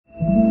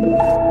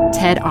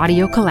TED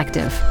Audio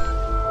Collective.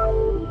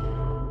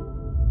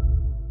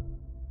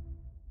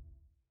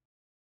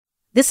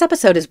 This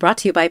episode is brought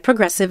to you by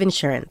Progressive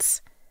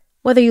Insurance.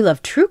 Whether you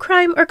love true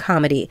crime or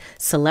comedy,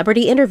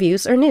 celebrity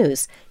interviews or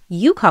news,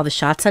 you call the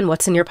shots on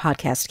what's in your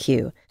podcast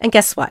queue. And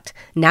guess what?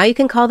 Now you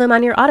can call them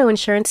on your auto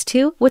insurance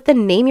too with the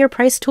Name Your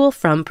Price tool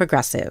from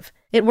Progressive.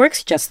 It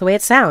works just the way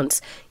it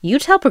sounds. You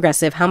tell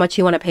Progressive how much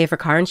you want to pay for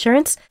car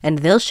insurance, and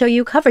they'll show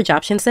you coverage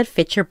options that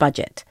fit your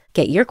budget.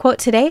 Get your quote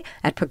today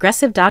at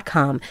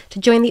Progressive.com to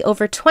join the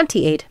over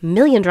 28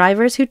 million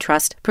drivers who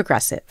trust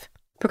Progressive.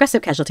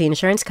 Progressive Casualty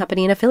Insurance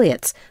Company and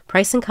Affiliates.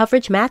 Price and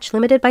coverage match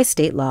limited by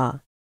state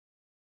law.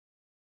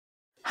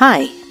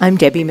 Hi, I'm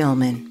Debbie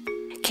Millman.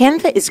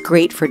 Canva is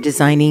great for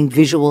designing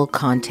visual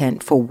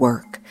content for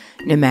work,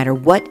 no matter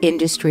what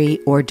industry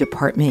or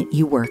department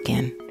you work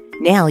in.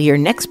 Nail your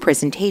next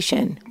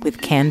presentation with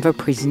Canva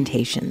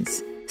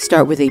Presentations.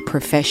 Start with a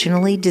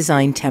professionally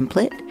designed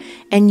template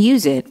and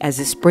use it as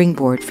a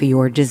springboard for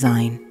your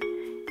design.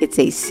 It's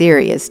a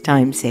serious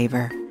time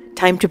saver.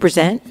 Time to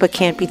present but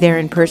can't be there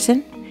in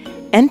person?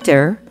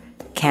 Enter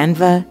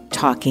Canva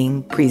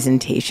Talking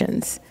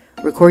Presentations.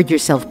 Record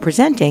yourself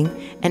presenting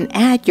and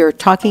add your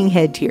talking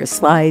head to your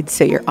slides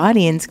so your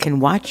audience can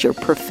watch your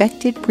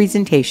perfected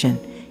presentation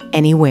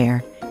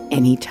anywhere,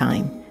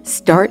 anytime.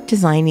 Start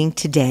designing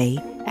today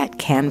at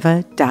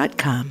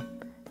canva.com.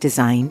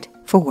 Designed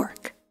for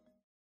work.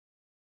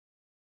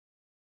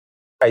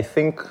 I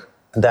think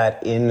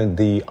that in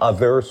the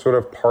other sort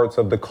of parts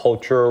of the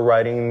culture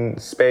writing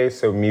space,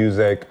 so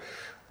music,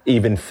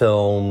 even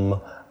film,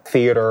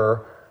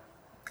 theater,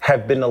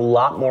 have been a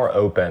lot more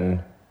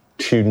open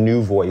to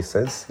new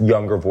voices,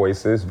 younger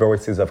voices,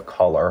 voices of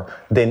color,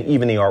 than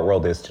even the art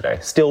world is today,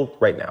 still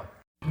right now.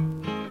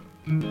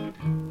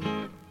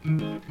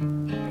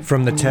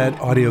 From the TED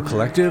Audio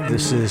Collective,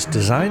 this is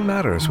Design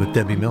Matters with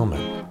Debbie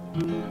Millman.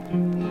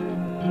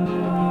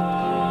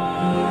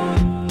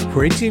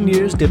 For 18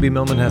 years, Debbie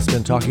Millman has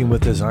been talking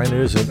with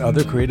designers and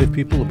other creative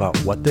people about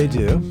what they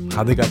do,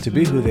 how they got to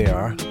be who they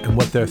are, and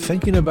what they're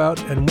thinking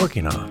about and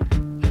working on.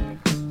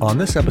 On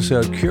this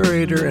episode,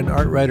 curator and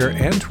art writer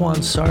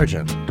Antoine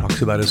Sargent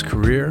talks about his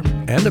career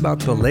and about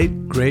the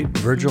late, great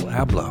Virgil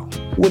Abloh.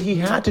 What he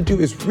had to do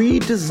is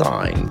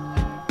redesign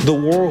the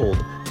world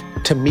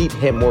to meet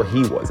him where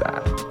he was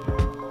at.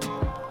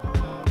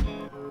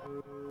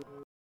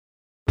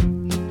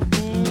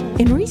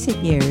 In recent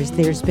years,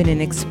 there's been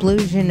an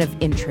explosion of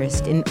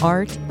interest in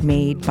art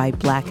made by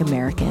Black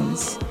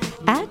Americans.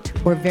 At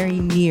or very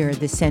near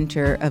the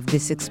center of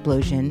this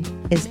explosion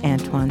is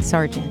Antoine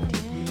Sargent.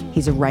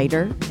 He's a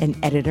writer, an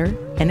editor,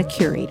 and a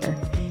curator.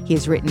 He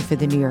has written for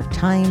the New York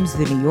Times,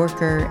 The New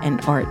Yorker,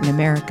 and Art in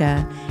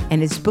America,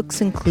 and his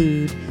books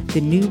include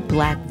The New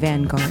Black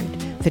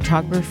Vanguard,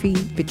 Photography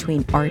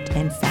Between Art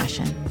and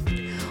Fashion.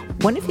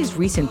 One of his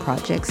recent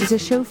projects is a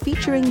show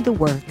featuring the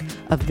work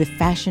of the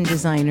fashion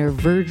designer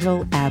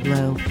Virgil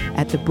Abloh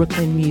at the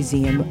Brooklyn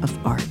Museum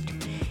of Art.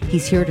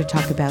 He's here to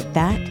talk about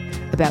that,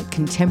 about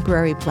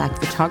contemporary Black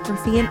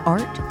photography and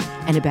art,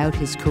 and about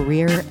his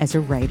career as a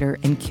writer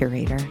and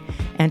curator.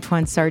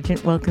 Antoine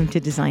Sargent, welcome to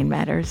Design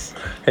Matters.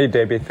 Hey,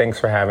 Debbie, thanks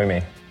for having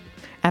me.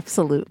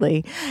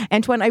 Absolutely.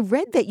 Antoine, I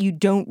read that you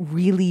don't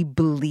really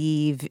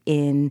believe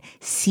in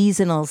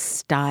seasonal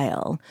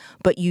style,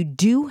 but you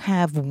do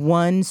have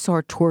one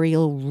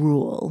sartorial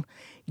rule.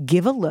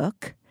 Give a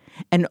look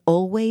and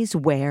always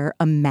wear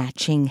a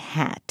matching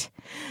hat.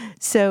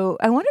 So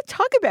I want to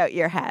talk about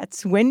your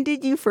hats. When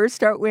did you first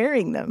start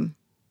wearing them?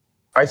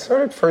 I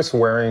started first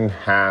wearing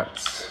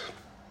hats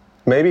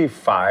maybe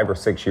 5 or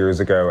 6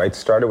 years ago. I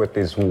started with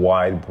this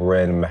wide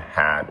brim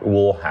hat,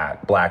 wool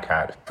hat, black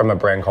hat from a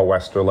brand called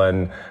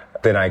Westerland.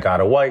 Then I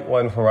got a white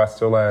one from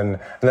Westerland,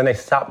 and then they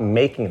stopped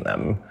making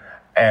them.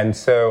 And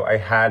so I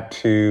had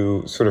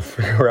to sort of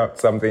figure out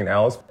something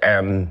else.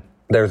 And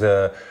there's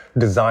a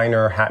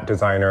hat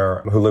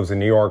designer who lives in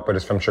New York, but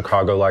is from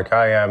Chicago like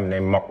I am,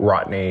 named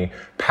Rodney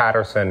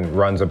Patterson,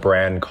 runs a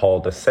brand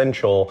called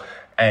Essential,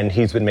 and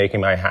he's been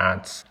making my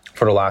hats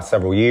for the last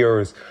several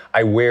years.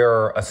 I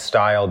wear a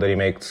style that he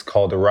makes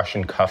called the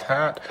Russian cuff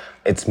hat.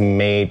 It's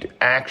made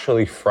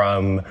actually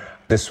from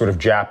this sort of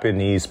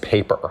Japanese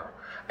paper.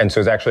 And so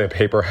it's actually a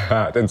paper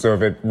hat. And so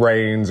if it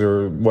rains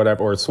or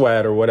whatever, or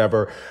sweat or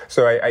whatever,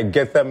 so I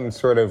get them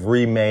sort of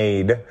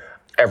remade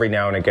every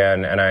now and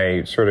again. And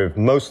I sort of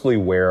mostly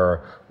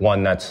wear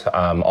one that's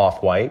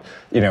off-white.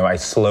 You know, I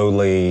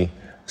slowly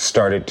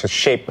started to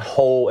shape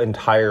whole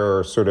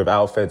entire sort of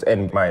outfits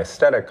and my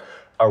aesthetic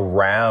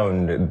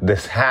around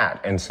this hat.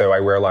 And so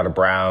I wear a lot of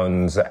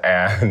browns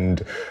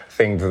and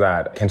things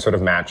that can sort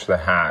of match the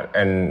hat.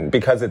 And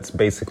because it's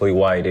basically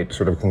white, it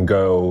sort of can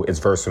go, it's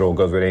versatile,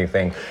 goes with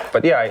anything.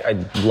 But yeah, I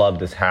love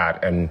this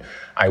hat and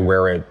I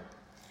wear it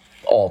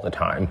all the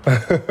time.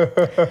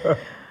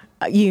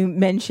 You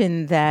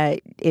mentioned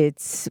that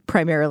it's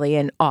primarily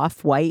an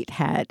off-white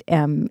hat.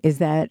 Is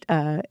that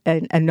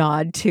a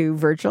nod to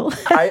Virgil?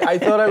 I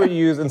thought I would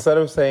use, instead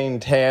of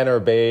saying tan or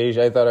beige,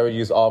 I thought I would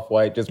use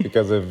off-white just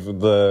because of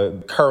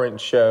the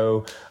current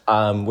show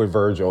with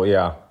Virgil.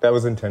 Yeah, that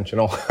was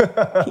intentional.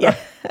 Yeah,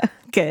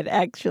 Good.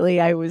 Actually,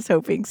 I was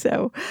hoping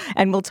so.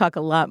 And we'll talk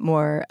a lot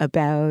more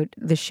about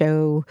the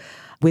show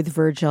with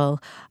Virgil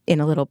in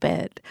a little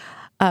bit.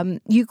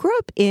 You grew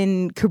up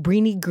in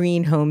Cabrini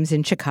Green Homes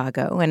in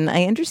Chicago, and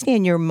I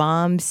understand your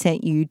mom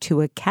sent you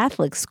to a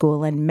Catholic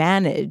school and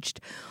managed,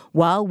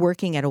 while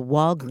working at a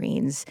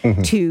Walgreens,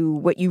 to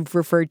what you've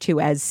referred to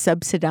as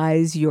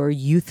subsidize your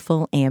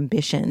youthful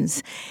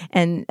ambitions.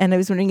 And I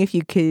was wondering if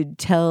you could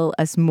tell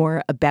us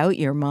more about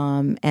your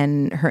mom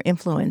and her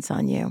influence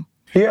on you.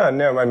 Yeah,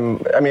 no,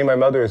 my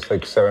mother is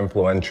like so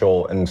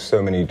influential in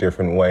so many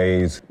different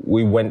ways.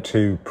 We went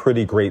to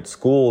pretty great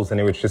schools, and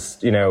it was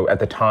just, at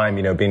the time,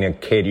 being a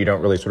kid, you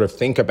don't really sort of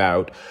think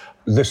about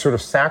the sort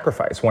of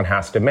sacrifice one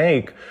has to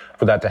make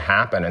for that to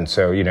happen. And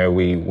so,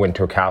 we went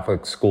to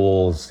Catholic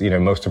schools,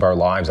 most of our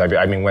lives. I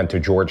went to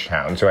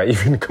Georgetown, so I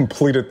even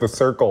completed the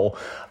circle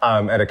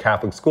at a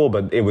Catholic school,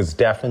 but it was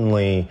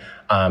definitely,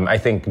 I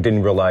think,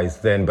 didn't realize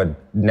then, but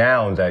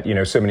now that,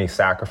 so many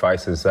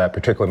sacrifices that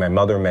particularly my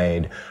mother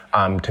made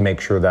to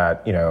make sure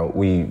that,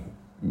 we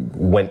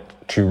went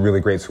to really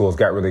great schools,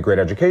 got really great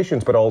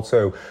educations, but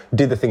also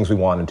did the things we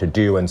wanted to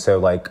do. And so,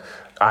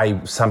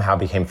 I somehow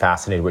became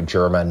fascinated with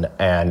German,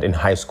 and in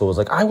high school, I was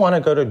like, I want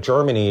to go to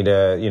Germany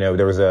to,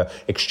 there was a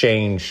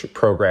exchange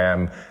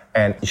program,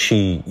 and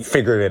she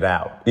figured it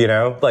out,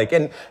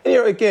 and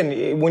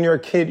again, when you're a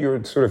kid,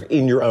 you're sort of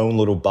in your own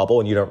little bubble,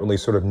 and you don't really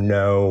sort of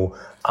know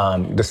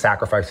the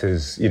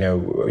sacrifices,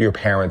 your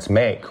parents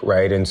make,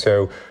 right? And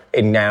so,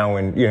 and now,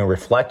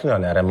 reflecting on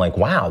that, I'm like,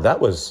 wow,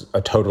 that was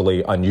a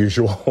totally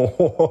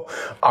unusual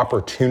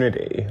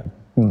opportunity.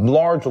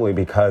 Largely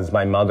because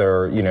my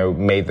mother,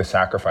 made the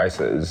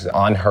sacrifices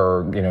on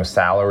her,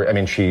 salary. I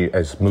mean, she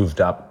has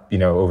moved up,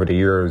 over the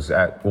years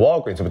at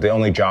Walgreens, but the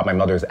only job my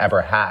mother's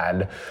ever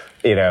had,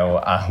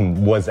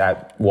 was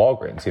at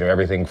Walgreens.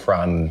 Everything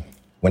from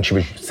when she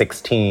was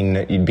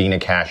 16, being a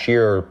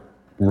cashier,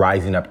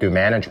 rising up to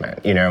management,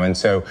 and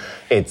so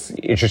it's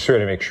just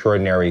sort of an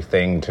extraordinary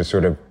thing to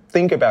sort of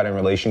think about in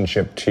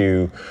relationship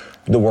to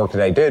the work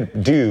that I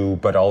did do,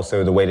 but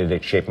also the way that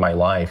it shaped my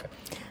life.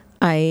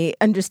 I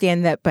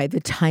understand that by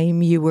the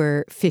time you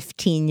were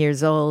 15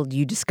 years old,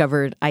 you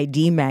discovered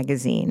ID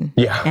Magazine.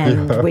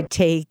 And would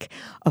take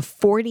a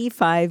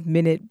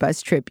 45-minute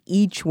bus trip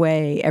each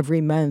way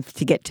every month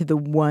to get to the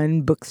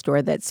one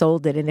bookstore that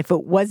sold it. And if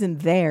it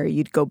wasn't there,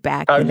 you'd go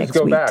back the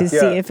next week to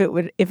see if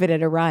it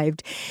had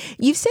arrived.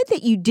 You said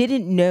that you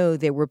didn't know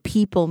there were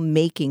people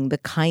making the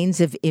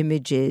kinds of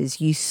images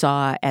you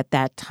saw at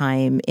that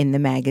time in the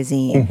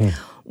magazine.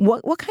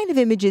 What kind of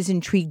images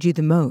intrigued you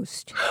the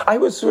most? I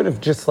was sort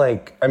of just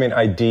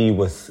ID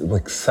was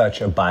like such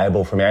a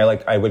Bible for me.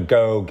 I would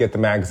go get the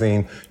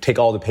magazine, take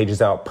all the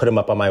pages out, put them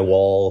up on my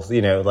walls,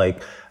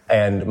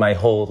 and my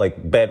whole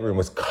bedroom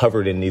was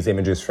covered in these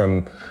images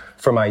from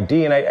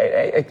ID. And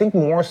I think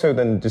more so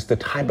than just the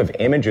type of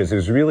images, it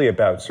was really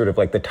about sort of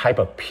the type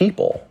of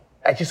people.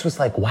 I just was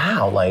like,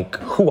 wow,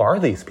 who are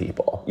these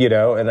people?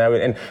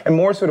 And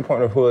more so to the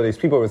point of who are these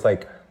people was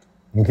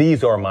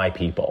these are my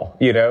people,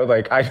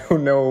 I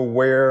don't know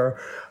where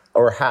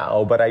or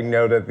how, but I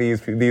know that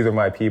these are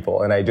my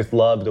people. And I just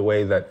love the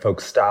way that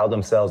folks style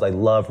themselves. I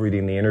love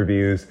reading the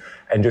interviews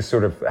and just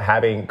sort of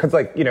having, cause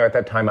at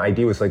that time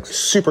ID was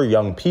super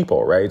young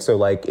people, right?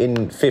 So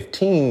in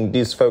 15,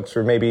 these folks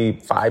were maybe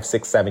 5,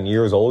 6, 7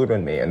 years older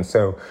than me. And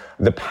so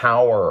the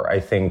power, I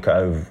think,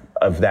 of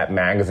that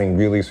magazine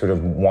really sort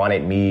of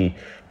wanted me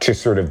to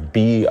sort of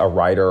be a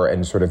writer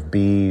and sort of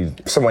be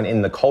someone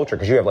in the culture.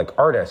 Because you have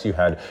artists, you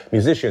had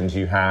musicians,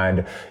 you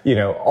had,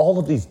 all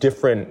of these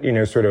different,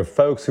 sort of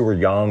folks who were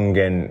young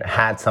and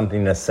had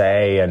something to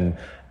say. And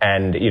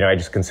I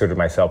just considered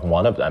myself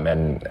one of them.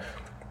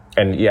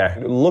 And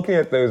yeah, looking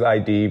at those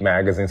ID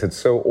magazines, it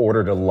so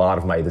ordered a lot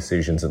of my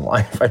decisions in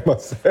life, I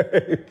must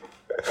say.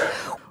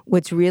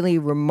 What's really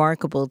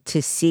remarkable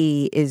to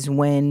see is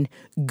when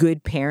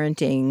good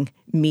parenting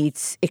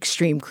meets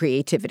extreme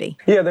creativity.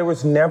 Yeah, there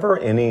was never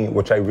any,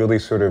 which I really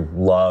sort of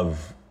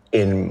love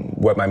in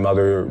what my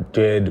mother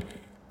did.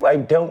 I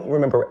don't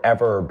remember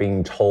ever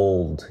being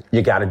told,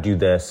 you got to do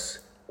this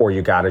or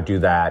you got to do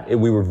that.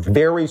 We were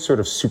very sort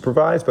of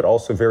supervised, but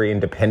also very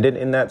independent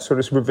in that sort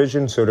of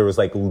supervision. So there was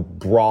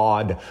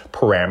broad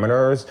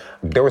parameters.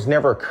 There was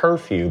never a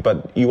curfew,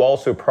 but you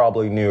also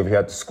probably knew if you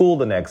had to school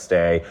the next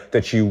day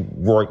that you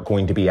weren't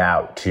going to be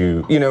out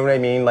to, you know what I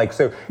mean?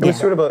 So it was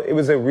sort of it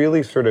was a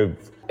really sort of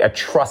a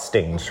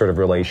trusting sort of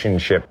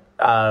relationship.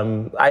 I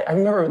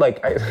remember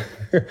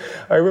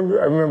I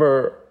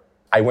remember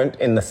I went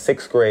in the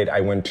 6th grade,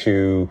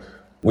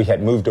 we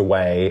had moved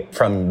away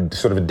from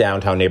sort of a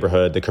downtown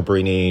neighborhood, the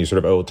Cabrini sort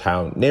of old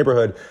town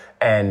neighborhood.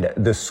 And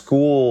the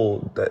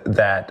school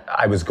that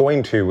I was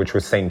going to, which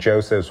was St.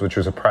 Joseph's, which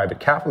was a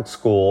private Catholic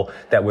school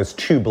that was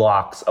 2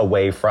 blocks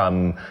away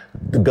from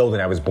the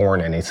building I was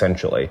born in,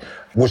 essentially,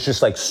 was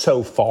just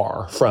so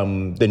far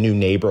from the new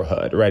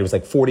neighborhood, right? It was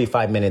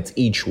 45 minutes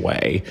each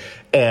way.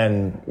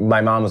 And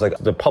my mom was like,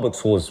 the public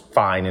school is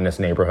fine in this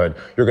neighborhood.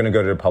 You're going to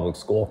go to the public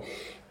school.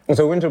 And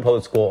so we went to a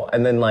public school,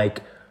 and then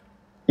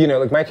you know,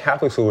 like my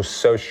Catholic school was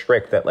so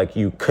strict that like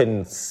you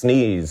couldn't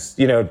sneeze,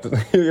 you know,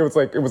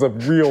 it was a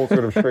real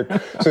sort of strict.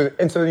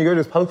 So you go to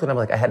this public school and I'm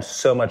like, I had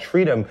so much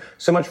freedom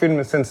in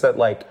the sense that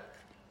like,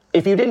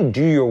 if you didn't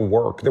do your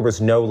work, there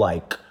was no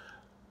like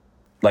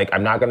I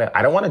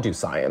don't want to do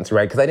science,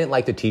 right? Because I didn't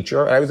like the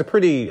teacher.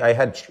 I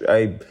had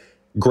a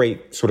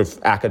great sort of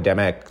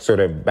academic sort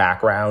of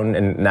background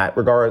in that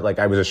regard. Like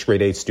I was a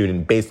straight A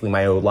student basically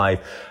my whole life.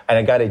 And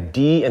I got a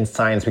D in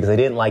science because I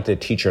didn't like the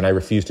teacher and I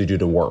refused to do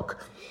the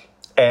work.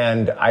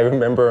 And I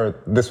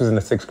remember, this was in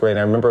the 6th grade, and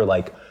I remember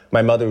like,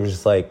 my mother was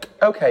just like,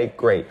 okay,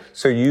 great.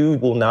 So you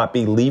will not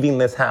be leaving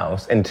this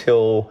house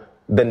until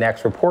the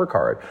next report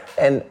card.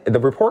 And the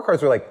report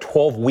cards were like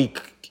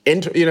 12-week,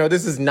 you know,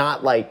 this is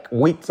not like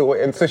weeks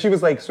away. And so she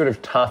was like sort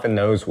of tough in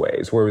those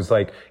ways, where it was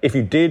like, if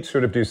you did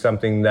sort of do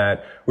something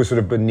that was sort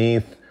of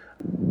beneath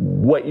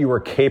what you were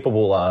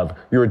capable of,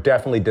 you were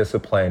definitely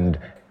disciplined.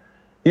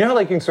 You know how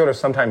like you can sort of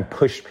sometimes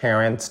push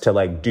parents to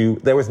like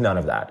there was none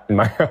of that in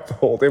my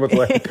household. It was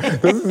like,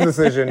 this is a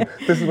decision,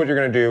 this is what you're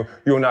gonna do,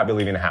 you will not be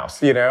leaving the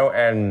house, you know?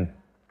 And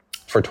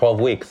for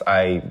 12 weeks,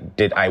 I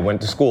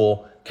went to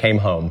school, came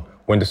home,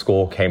 went to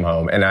school, came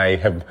home, and I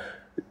have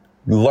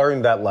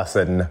learned that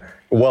lesson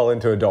well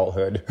into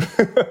adulthood.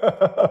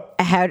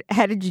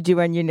 How did you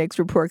do on your next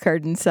report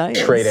card in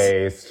science? Straight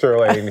A's,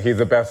 Sterling, he's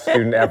the best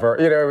student ever.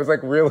 You know, it was like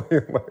really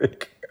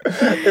like...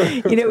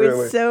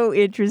 It's so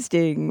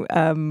interesting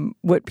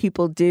what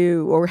people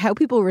do or how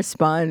people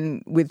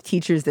respond with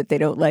teachers that they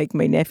don't like.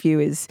 My nephew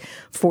is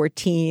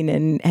 14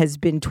 and has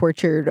been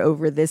tortured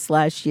over this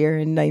last year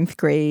in 9th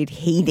grade,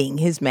 hating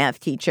his math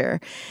teacher,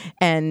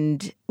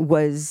 and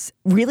was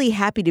really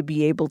happy to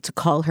be able to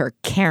call her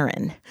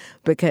Karen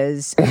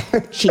because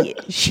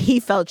she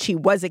felt she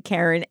was a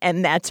Karen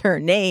and that's her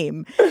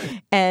name.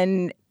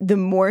 And the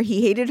more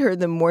he hated her,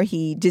 the more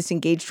he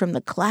disengaged from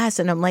the class.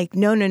 And I'm like,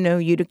 no,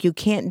 you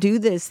can't do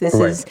this.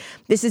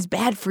 This is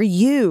bad for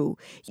you.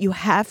 You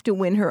have to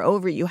win her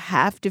over. You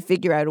have to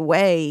figure out a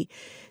way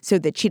so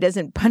that she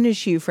doesn't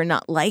punish you for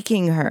not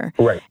liking her.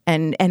 Right.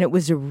 And it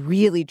was a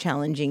really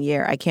challenging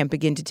year. I can't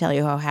begin to tell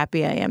you how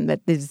happy I am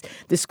that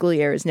the school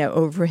year is now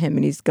over him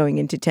and he's going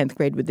into 10th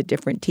grade with a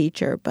different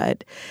teacher.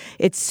 But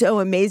it's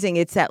so amazing.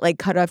 It's that like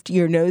cut off to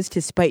your nose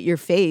to spite your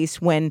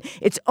face when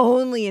it's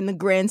only in the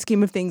grand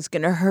scheme of things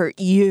going to hurt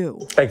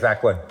you.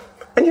 Exactly.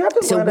 And you have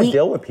to learn how to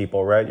deal with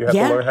people, right? You have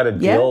to learn how to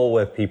deal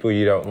with people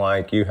you don't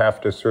like. You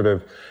have to sort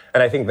of,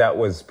 and I think that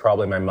was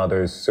probably my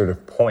mother's sort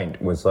of point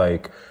was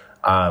like,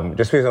 just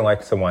because you don't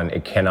like someone,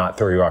 it cannot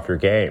throw you off your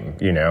game,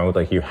 you know?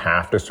 Like, you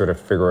have to sort of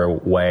figure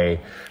out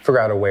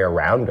a way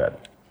around it.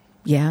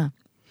 Yeah.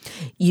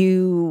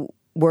 You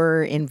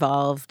were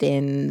involved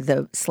in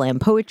the slam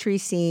poetry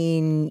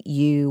scene.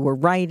 You were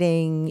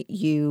writing.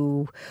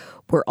 You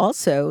were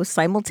also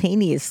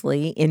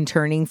simultaneously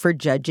interning for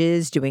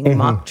judges, doing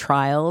mock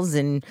trials,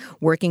 and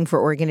working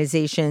for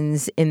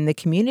organizations in the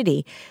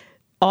community.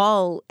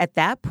 All at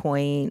that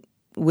point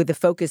with a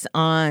focus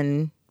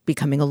on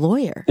becoming a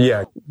lawyer.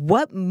 Yeah.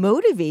 What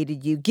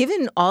motivated you,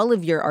 given all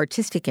of your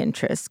artistic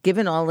interests,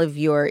 given all of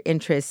your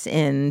interests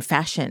in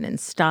fashion and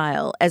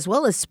style, as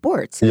well as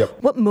sports?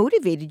 Yep. What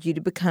motivated you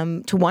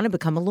to want to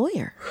become a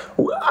lawyer?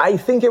 I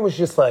think it was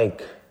just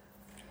like,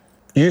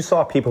 you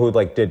saw people who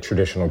like did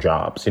traditional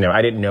jobs. You know,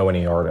 I didn't know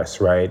any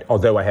artists, right?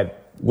 Although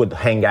would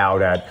hang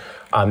out at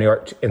New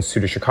York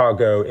Institute of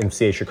Chicago.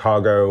 MCA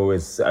Chicago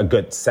is a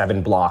good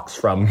 7 blocks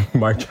from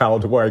my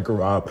childhood where I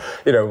grew up.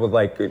 You know,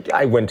 like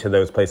I went to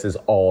those places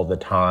all the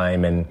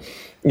time, and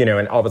you know,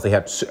 and obviously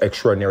had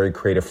extraordinary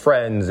creative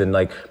friends, and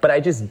like, but I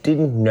just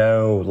didn't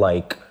know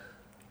like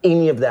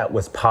any of that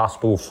was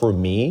possible for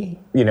me.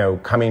 You know,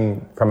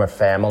 coming from a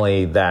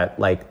family that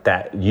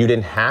you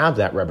didn't have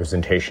that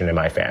representation in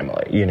my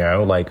family. You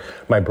know, like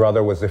my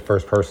brother was the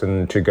first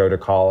person to go to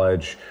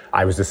college.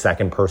 I was the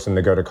second person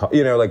to go to college.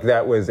 You know, like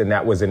that was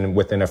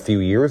within a few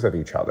years of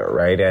each other,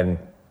 right? And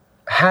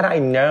had I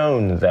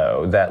known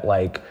though that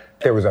like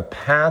there was a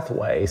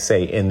pathway,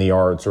 say in the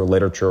arts or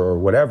literature or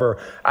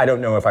whatever, I don't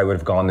know if I would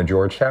have gone to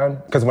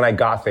Georgetown, because when I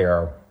got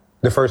there,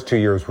 the first 2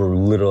 years were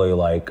literally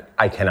like,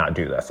 I cannot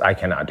do this,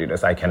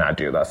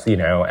 you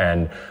know,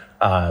 and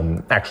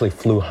actually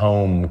flew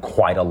home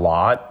quite a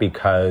lot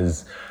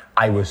because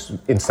I was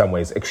in some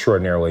ways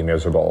extraordinarily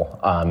miserable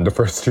the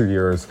first 2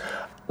 years.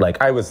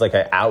 Like I was like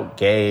an out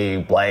gay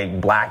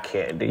black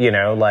kid, you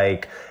know,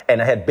 like,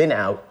 and I had been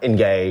out and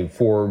gay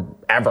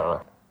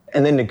forever.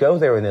 And then to go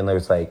there and then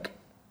there's like,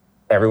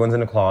 everyone's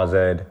in a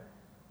closet.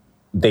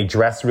 They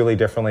dress really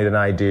differently than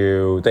I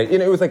do. You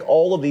know, it was like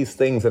all of these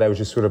things that I was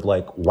just sort of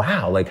like,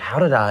 wow, like how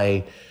did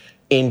I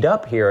end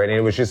up here? And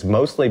it was just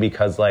mostly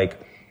because like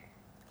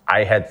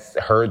I had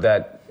heard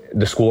that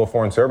the School of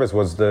Foreign Service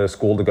was the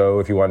school to go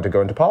if you wanted to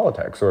go into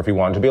politics or if you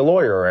wanted to be a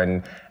lawyer.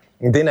 And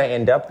then I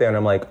end up there and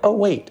I'm like, oh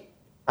wait,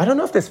 I don't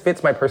know if this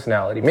fits my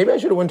personality. Maybe I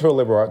should have went to a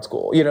liberal arts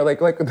school. You know, like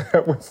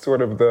that was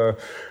sort of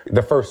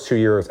the first 2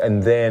 years.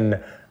 And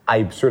then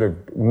I sort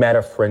of met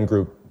a friend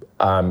group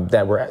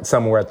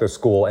some were at the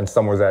school and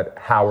some was at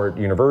Howard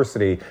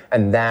University.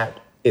 And that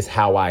is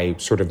how I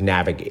sort of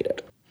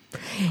navigated.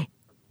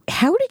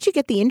 How did you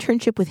get the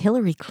internship with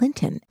Hillary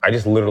Clinton? I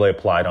just literally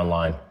applied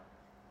online.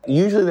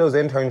 Usually those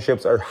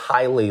internships are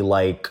highly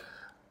like,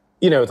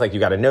 it's like you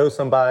got to know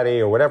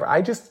somebody or whatever.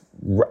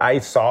 I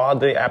saw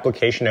the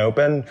application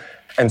open.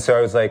 And so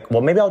I was like,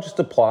 well, maybe I'll just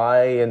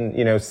apply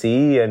and,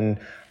 see. And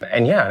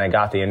I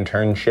got the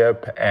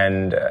internship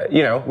and,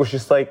 was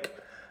just like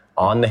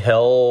on the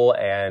Hill.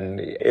 And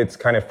it's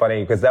kind of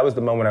funny because that was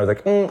the moment I was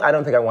like, I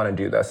don't think I want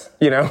to do this,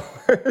 Yeah.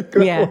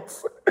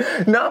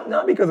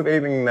 Not because of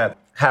anything that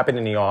happened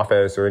in the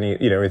office or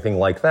anything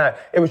like that.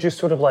 It was just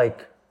sort of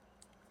like,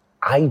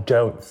 I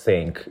don't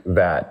think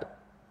that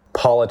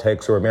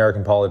politics or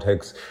American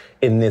politics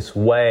in this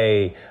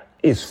way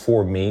is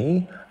for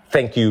me.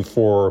 Thank you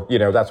for,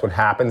 that's what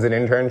happens in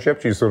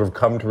internships. You sort of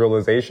come to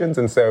realizations.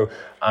 And so,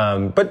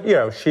 but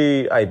there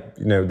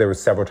were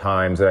several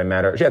times that I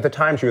met her. At the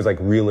time, she was like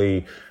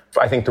really,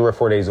 I think 3 or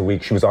 4 days a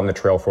week, she was on the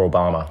trail for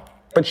Obama.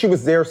 But she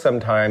was there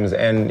sometimes.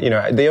 And,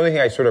 the only thing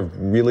I sort of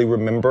really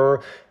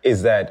remember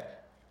is that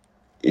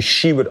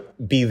she would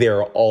be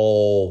there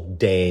all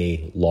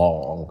day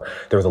long.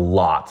 There was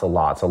lots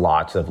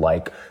of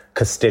like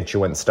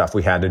constituent stuff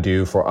we had to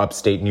do for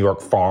upstate New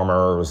York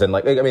farmers. And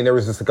there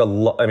was just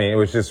like it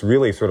was just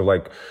really sort of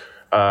like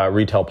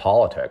retail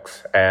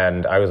politics.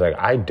 And I was like,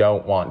 I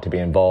don't want to be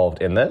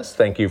involved in this.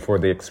 Thank you for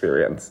the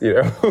experience,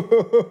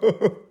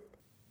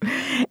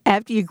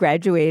 After you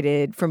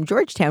graduated from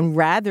Georgetown,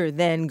 rather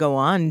than go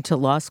on to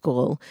law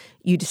school,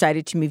 you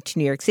decided to move to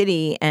New York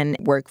City and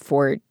work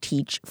for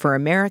Teach for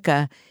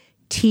America,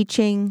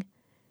 teaching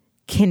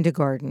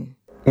kindergarten.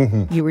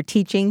 Mm-hmm. You were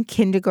teaching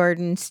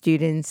kindergarten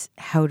students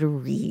how to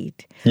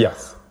read.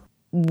 Yes.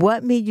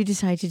 What made you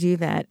decide to do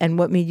that? And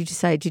what made you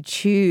decide to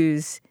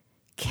choose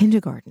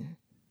kindergarten?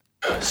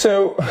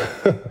 So,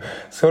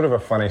 sort of a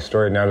funny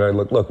story now that I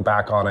look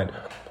back on it.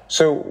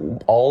 So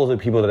all of the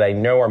people that I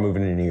know are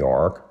moving to New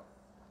York.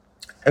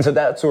 And so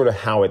that's sort of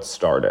how it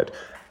started.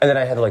 And then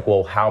I had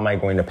how am I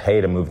going to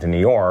pay to move to New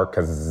York?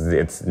 Because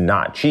it's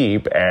not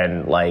cheap.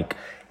 And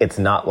it's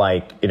not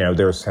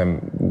there's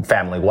some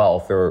family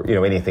wealth or,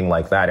 anything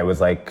like that. It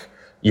was like,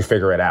 you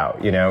figure it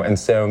out, And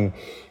so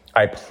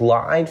I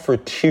applied for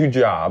 2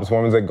 jobs.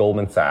 One was at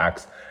Goldman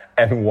Sachs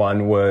and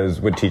one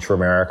was with Teach for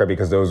America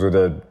because those were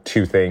the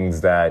 2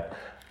 things that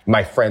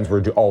my friends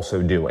were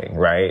also doing,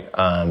 right?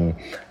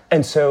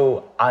 And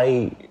so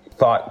I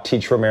thought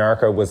Teach for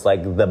America was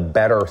the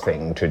better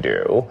thing to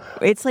do.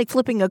 It's like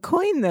flipping a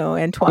coin, though,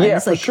 Antoine. Yeah,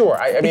 it's for sure.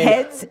 I mean,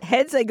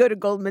 heads I go to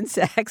Goldman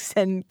Sachs,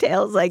 and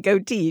tails I go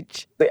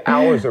teach. The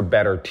hours are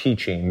better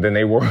teaching than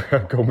they were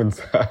at Goldman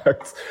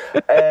Sachs,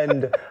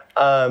 and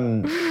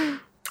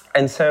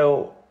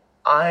so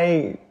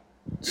I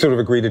sort of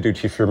agreed to do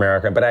Teach for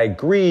America, but I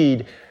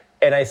agreed,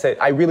 and I said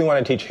I really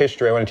want to teach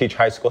history. I want to teach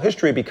high school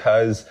history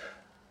because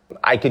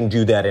I can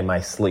do that in my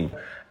sleep.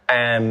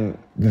 And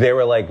they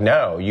were like,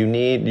 no,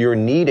 you're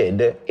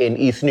needed in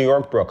East New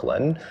York,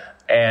 Brooklyn,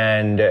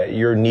 and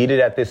you're needed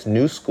at this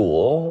new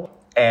school,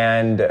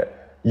 and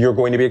you're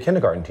going to be a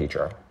kindergarten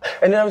teacher.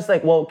 And then I was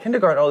like, well,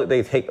 kindergarten,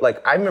 they take,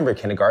 I remember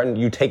kindergarten,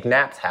 you take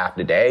naps half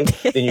the day,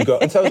 then you go.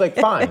 And so I was like,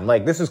 fine,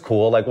 this is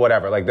cool,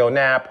 whatever. They'll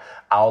nap,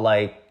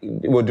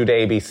 we'll do the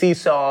ABC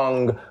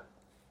song,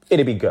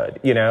 it'll be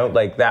good,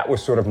 that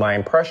was sort of my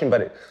impression,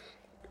 but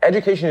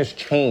education has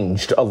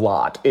changed a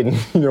lot in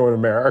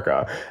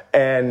America.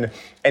 And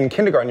in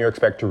kindergarten, you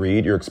expect to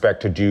read, you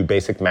expect to do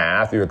basic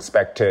math, you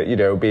expect to,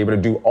 be able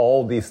to do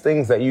all these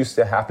things that you used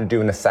to have to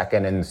do in the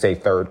second and say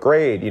 3rd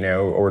grade,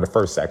 or the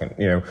first, second,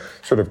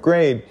 sort of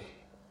grade.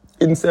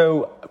 And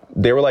so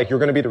they were like, you're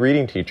going to be the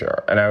reading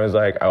teacher. And I was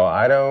like, oh,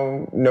 I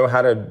don't know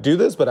how to do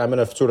this, but I'm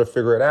going to sort of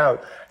figure it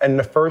out. And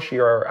the first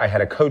year I had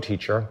a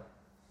co-teacher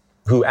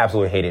who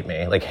absolutely hated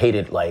me,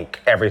 hated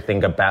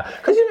everything about,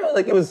 because,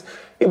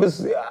 it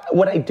was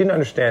what I didn't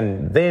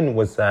understand then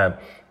was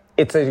that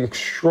it's an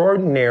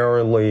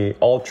extraordinarily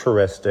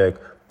altruistic,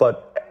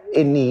 but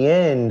in the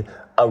end,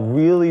 a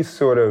really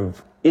sort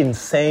of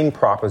insane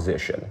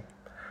proposition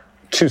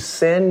to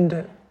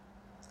send,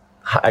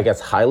 I guess,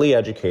 highly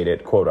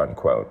educated, quote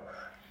unquote,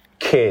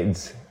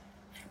 kids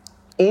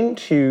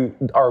into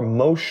our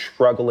most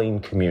struggling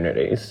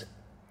communities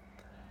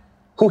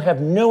who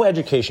have no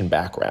education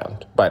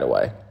background, by the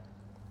way,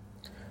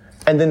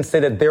 and then say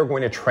that they're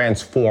going to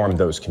transform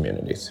those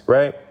communities,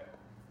 right?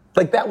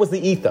 That was the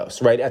ethos,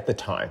 right, at the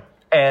time.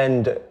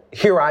 And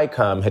here I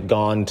had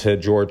gone to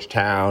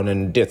Georgetown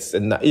and DITS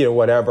and,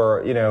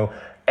 whatever,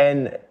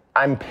 and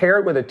I'm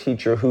paired with a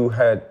teacher who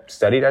had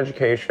studied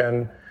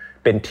education,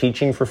 been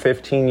teaching for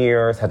 15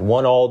 years, had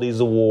won all these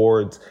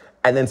awards,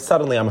 and then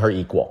suddenly I'm her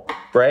equal,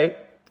 right?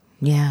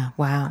 Yeah,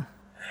 wow.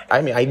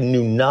 I mean, I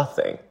knew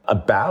nothing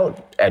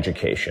about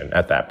education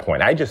at that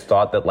point. I just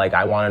thought that,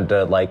 I wanted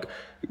to,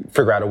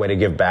 figure out a way to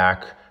give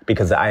back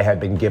because I had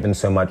been given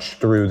so much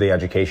through the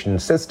education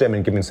system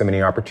and given so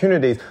many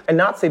opportunities. And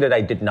not say that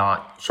I did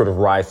not sort of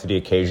rise to the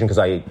occasion, because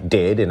I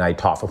did, and I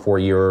taught for 4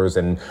 years,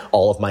 and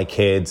all of my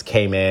kids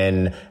came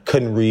in,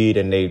 couldn't read,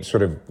 and they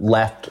sort of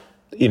left,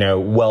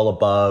 well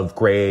above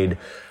grade.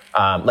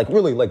 like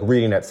really like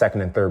reading at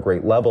second and third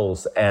grade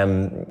levels.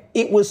 And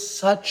it was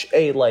such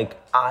a like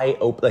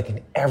like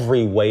in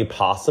every way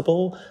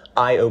possible,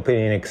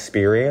 eye-opening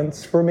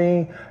experience for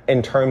me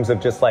in terms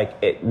of just like,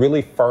 it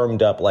really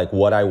firmed up like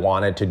what I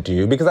wanted to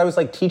do, because I was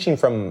like teaching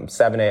from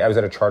I was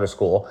at a charter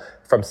school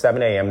from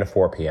 7 a.m. to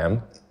 4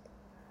 p.m.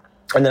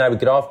 And then I would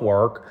get off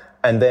work,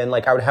 and then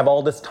like I would have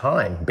all this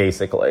time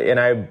basically. And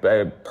I'm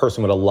a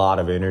person with a lot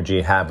of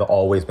energy, have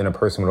always been a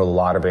person with a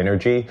lot of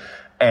energy.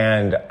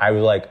 And I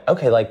was like,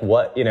 okay, like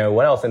what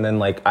else? And then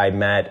like I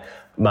met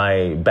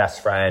my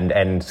best friend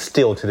and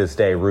still to this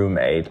day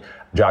roommate,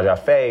 Jaja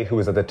Faye, who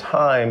was at the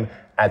time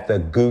at the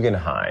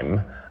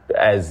Guggenheim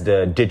as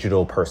the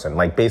digital person,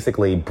 like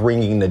basically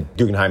bringing the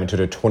Guggenheim into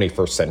the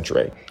 21st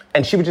century.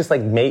 And she would just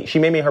like she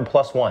made me her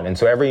 +1. And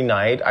so every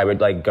night I would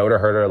like go to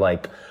her to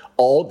like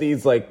all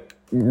these like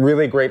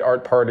really great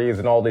art parties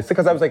and all these,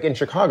 because I was like in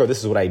Chicago, this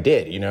is what I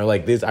did,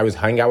 like this, I was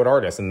hanging out with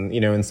artists and,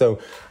 and so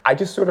I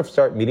just sort of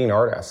start meeting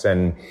artists,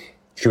 and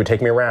she would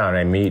take me around, and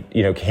I'd meet,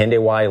 Kehinde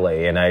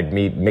Wiley, and I'd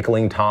meet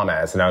Mickalene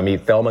Thomas, and I would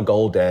meet Thelma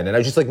Golden, and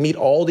I just like meet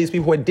all these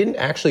people who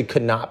I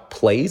could not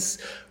place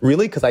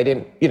really, because I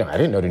didn't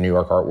know the New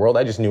York art world.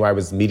 I just knew I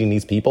was meeting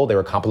these people. They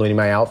were complimenting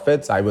my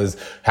outfits. I was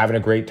having a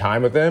great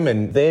time with them.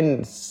 And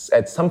then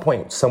at some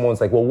point, someone's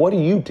like, well, what do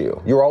you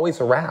do? You're always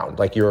around.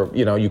 Like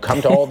you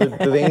come to all the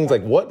things,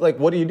 like what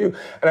do you do?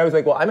 And I was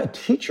like, well, I'm a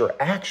teacher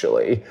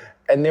actually.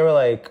 And they were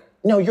like,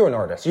 no, you're an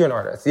artist.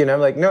 I'm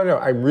like, no,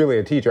 I'm really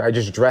a teacher. I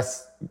just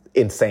dress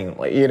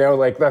insanely,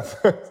 like that's,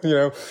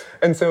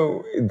 And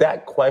so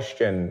that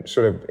question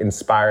sort of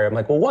inspired, I'm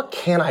like, well, what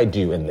can I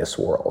do in this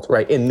world,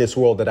 right? In this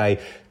world that I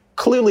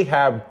clearly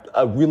have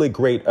a really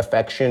great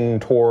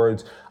affection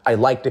towards. I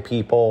like the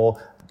people,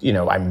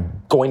 I'm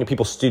going to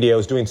people's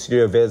studios, doing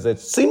studio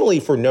visits, seemingly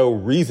for no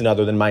reason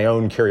other than my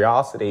own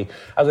curiosity.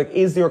 I was like,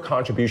 is there a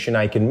contribution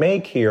I can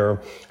make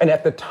here? And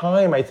at the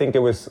time, I think it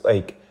was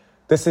like,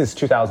 this is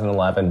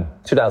 2011,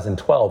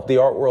 2012. The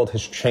art world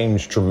has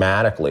changed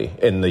dramatically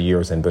in the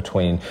years in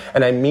between.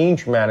 And I mean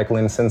dramatically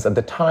in the sense at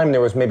the time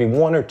there was maybe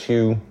 1 or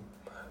 2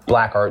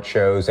 black art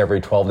shows every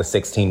 12 to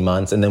 16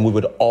 months. And then we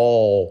would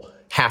all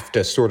have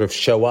to sort of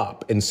show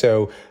up. And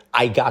so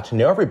I got to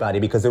know everybody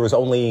because there was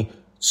only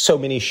so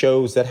many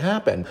shows that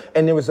happened.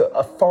 And there was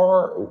a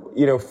far,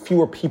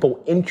 fewer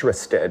people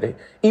interested,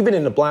 even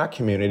in the black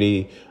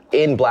community,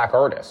 in black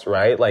artists,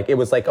 right? Like it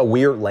was like a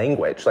weird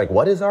language. Like,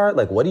 what is art?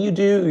 Like, what do you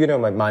do?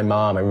 My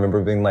mom, I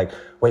remember being like,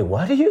 wait,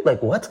 what's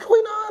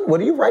going on? What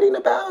are you writing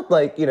about?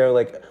 Like,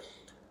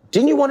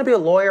 didn't you want to be a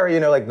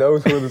lawyer? Like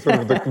those were the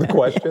sort of the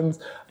questions.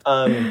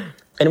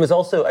 And it was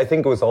also, I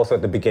think it was also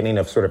at the beginning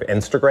of sort of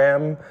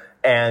Instagram.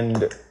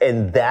 And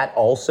that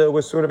also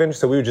was sort of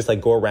interesting. So we would just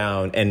like go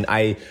around and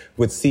I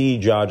would see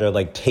Jaja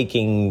like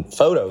taking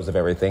photos of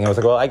everything. I was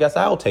like, well, I guess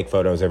I'll take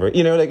photos of it.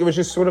 Like it was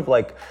just sort of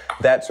like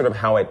that sort of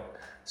how it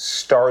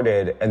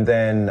started. And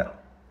then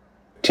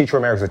Teach for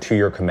America is a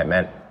 2-year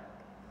commitment.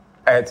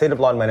 I had stayed up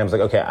a lot of money. I was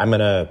like, okay, I'm going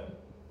to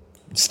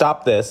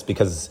stop this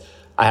because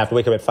I have to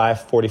wake up at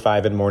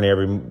 5:45 in the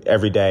morning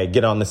every day,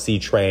 get on the C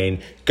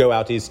train, go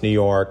out to East New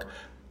York.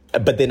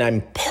 But then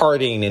I'm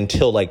partying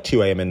until like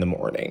 2 a.m. in the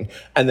morning.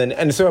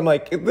 And so I'm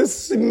like,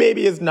 this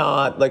maybe is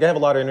not, like I have a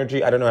lot of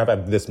energy. I don't know if I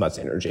have this much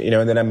energy,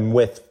 and then I'm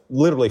with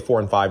literally 4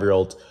 and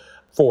 5-year-olds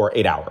for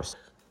 8 hours.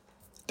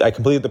 I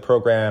completed the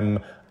program.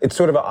 It's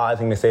sort of an odd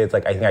thing to say. It's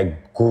like, I think I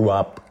grew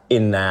up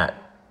in that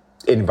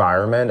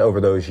environment over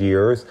those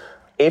years.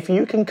 If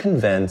you can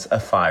convince a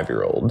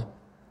 5-year-old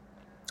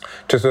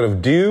to sort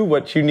of do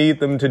what you need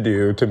them to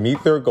do to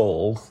meet their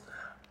goals,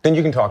 then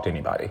you can talk to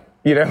anybody.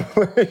 You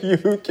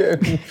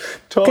can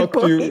talk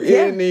to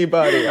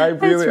anybody. I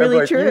really, really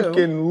like, true. You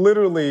can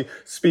literally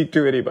speak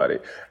to anybody.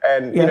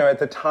 And, at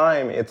the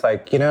time, it's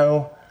like,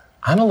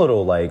 I'm a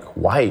little like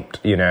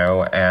wiped,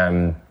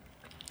 and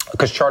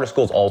because charter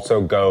schools also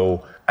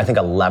go, I think,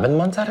 11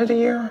 months out of the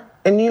year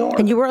in New York.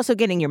 And you were also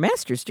getting your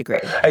master's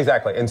degree.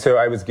 Exactly. And so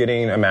I was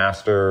getting a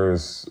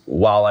master's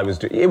while I was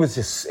doing,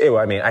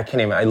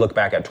 I look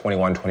back at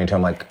 21, 22,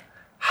 I'm like,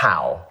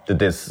 how did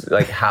this,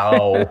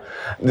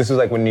 this was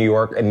like when New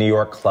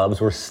York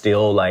clubs were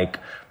still like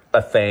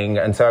a thing.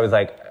 And so I was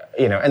like,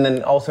 and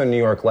then also in New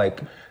York,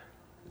 like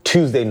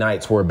Tuesday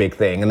nights were a big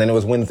thing. And then it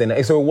was Wednesday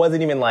night. So it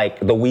wasn't even like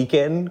the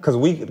weekend, because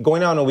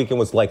going out on a weekend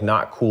was like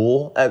not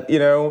cool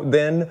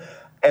then.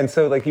 And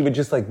so like you would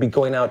just like be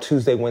going out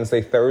Tuesday,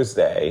 Wednesday,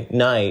 Thursday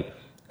night.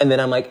 And then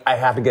I'm like, I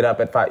have to get up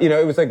at 5.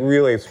 It was like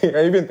really,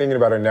 I've been thinking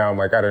about it now. I'm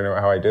like, I don't know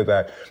how I did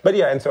that. But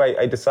yeah, and so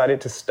I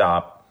decided to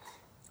stop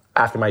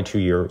after my 2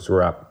 years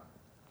were up,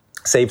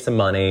 saved some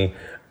money,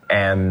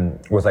 and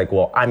was like,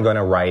 well, I'm going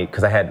to write,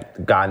 because I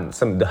had gotten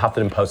the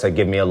Huffington Post had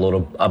given me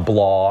a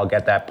blog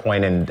at that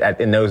point, and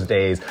in those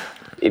days,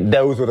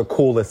 those were the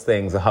coolest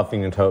things, the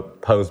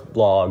Huffington Post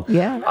blog.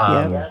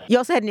 Yeah. You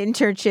also had an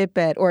internship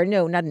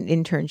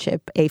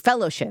a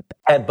fellowship.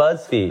 At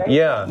BuzzFeed,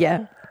 yeah.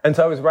 Yeah. And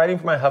so I was writing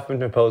for my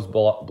Huffington Post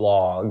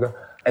blog,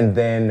 and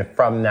then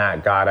from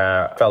that got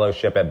a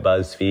fellowship at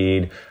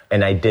BuzzFeed,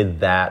 and I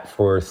did that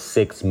for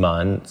 6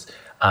 months.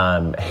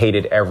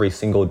 hated every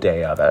single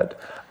day of it.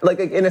 Like,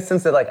 in a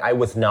sense that, like, I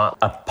was not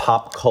a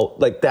pop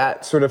cult, like,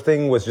 that sort of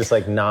thing was just,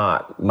 like,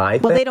 not my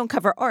thing. Well, they don't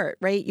cover art,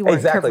 right? You weren't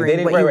exactly.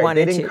 covering what you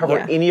wanted to. They didn't cover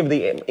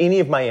any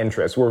of my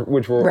interests,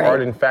 which were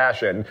art and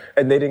fashion,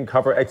 and they didn't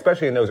cover,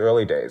 especially in those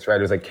early days, right?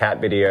 It was, like, cat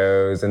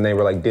videos, and they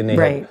were, like, didn't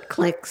they have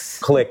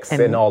clicks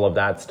and all of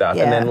that stuff.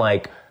 Yeah. And then,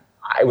 like,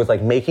 I was,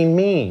 like, making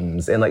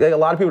memes, and, like, a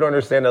lot of people don't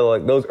understand that,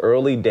 like, those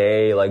early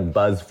day, like,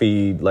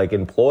 BuzzFeed, like,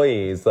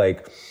 employees,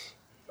 like,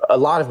 a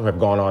lot of them have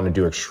gone on to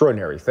do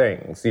extraordinary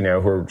things, you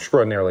know, who are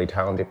extraordinarily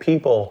talented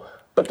people.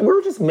 But we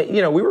were just,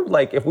 you know, we were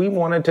like, if we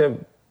wanted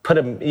to put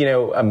a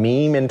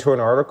meme into an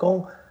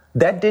article,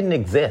 that didn't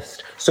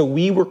exist. So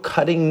we were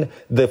cutting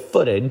the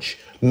footage,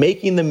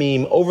 making the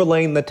meme,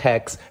 overlaying the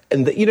text,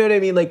 and you know what I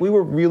mean? Like, we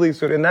were really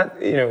sort of, and that,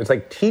 you know, it's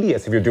like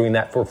tedious if you're doing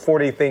that for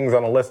 40 things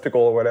on a listicle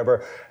or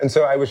whatever. And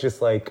so I was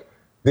just like,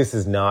 this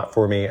is not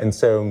for me. And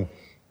so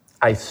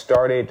I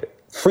started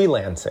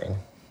freelancing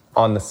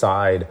on the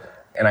side.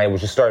 And I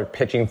just started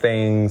pitching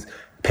things,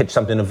 pitch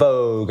something to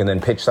Vogue, and then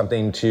pitch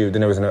something to,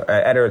 then there was an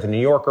editor at the New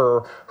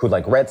Yorker who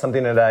like read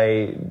something that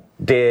I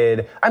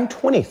did. I'm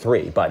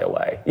 23, by the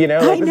way, you know,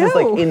 like, this is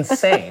like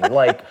insane.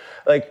 like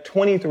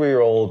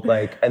 23-year-old,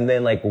 like, and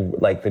then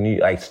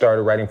I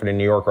started writing for the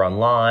New Yorker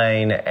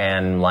online,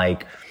 and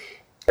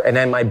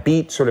then my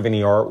beat sort of in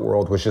the art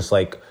world was just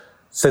like,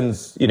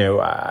 since, you know,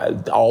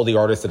 all the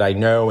artists that I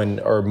know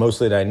or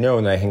mostly that I know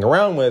and that I hang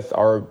around with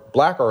are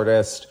Black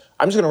artists,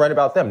 I'm just going to write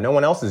about them. No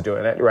one else is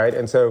doing it, right?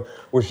 And so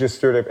was just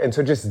sort of, and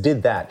so just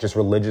did that just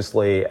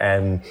religiously.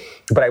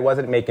 But I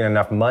wasn't making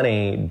enough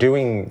money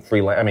doing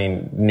freelance. I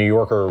mean, New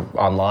Yorker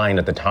online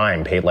at the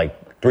time paid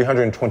like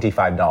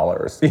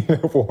 $325, you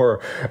know,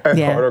 for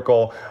an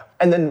article.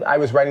 And then I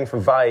was writing for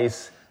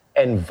Vice,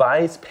 and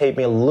Vice paid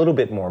me a little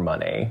bit more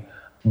money,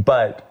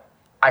 but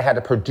I had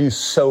to produce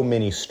so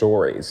many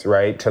stories,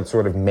 right, to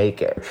sort of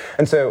make it.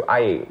 And so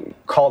I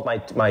called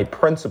my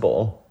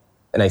principal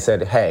and I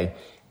said, hey,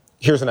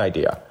 here's an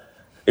idea.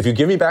 If you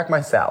give me back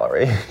my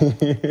salary,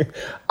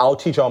 I'll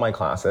teach all my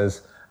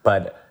classes,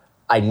 but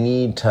I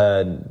need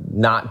to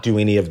not do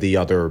any of the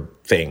other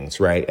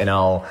things, right?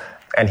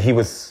 And he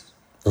was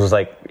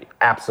like,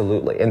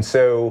 absolutely. And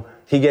so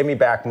he gave me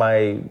back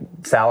my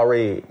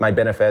salary, my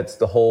benefits,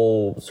 the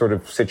whole sort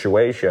of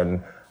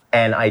situation,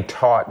 and I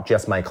taught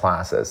just my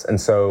classes. And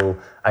so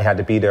I had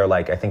to be there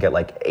I think at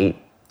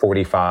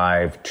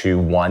 8:45 to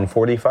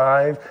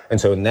 1:45. And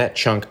so in that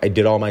chunk, I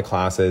did all my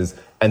classes,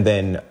 and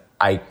then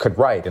I could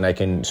write, and I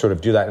can sort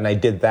of do that. And I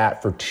did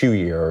that for 2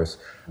 years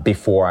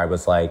before I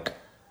was like,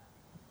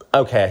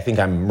 okay, I think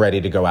I'm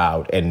ready to go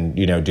out and,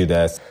 you know, do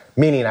this.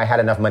 Meaning I had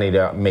enough money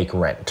to make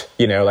rent.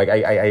 You know, like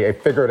I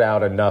figured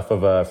out enough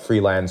of a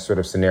freelance sort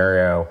of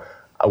scenario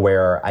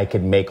where I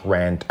could make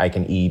rent, I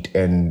can eat,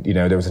 and, you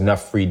know, there was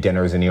enough free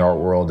dinners in the art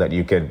world that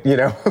you could, you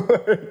know,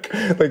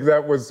 like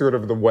that was sort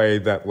of the way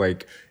that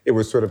like it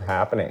was sort of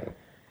happening.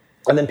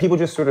 And then people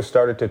just sort of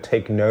started to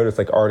take notice,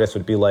 like artists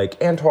would be like,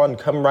 Antoine,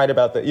 come write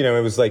about that. You know,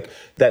 it was like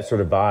that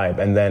sort of vibe.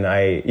 And then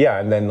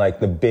and then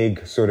like the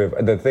big sort of,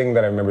 the thing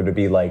that I remember to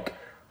be like,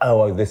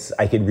 oh,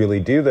 I could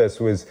really do this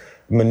was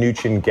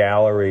Mnuchin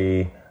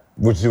Gallery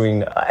was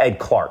doing Ed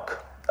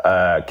Clark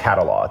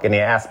catalog. And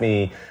they asked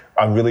me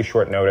on really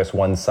short notice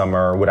one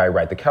summer, would I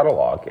write the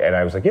catalog? And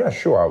I was like, yeah,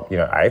 sure. You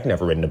know, I've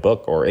never written a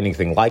book or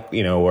anything like,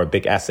 you know, or a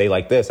big essay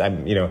like this.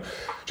 I'm, you know,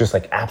 just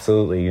like,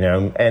 absolutely, you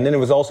know. And then it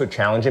was also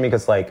challenging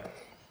because like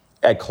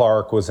Ed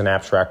Clark was an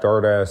abstract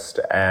artist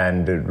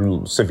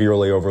and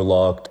severely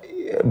overlooked,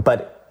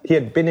 but he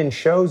had been in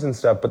shows and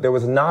stuff, but there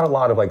was not a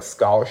lot of like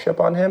scholarship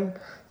on him.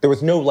 There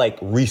was no like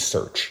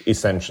research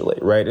essentially,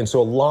 right? And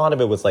so a lot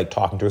of it was like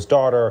talking to his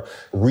daughter,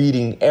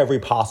 reading every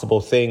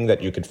possible thing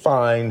that you could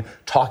find,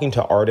 talking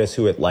to artists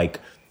who had like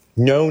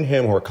known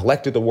him or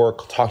collected the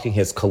work, talking to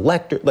his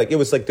collector. Like it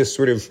was like this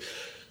sort of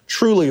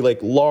truly like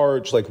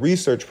large like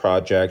research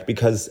project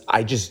because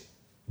I just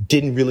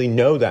didn't really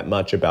know that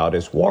much about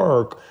his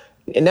work.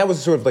 And that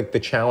was sort of like the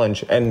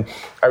challenge. And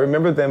I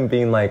remember them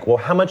being like, well,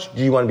 how much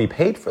do you want to be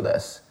paid for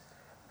this?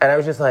 And I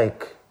was just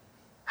like,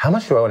 how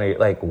much do I want to,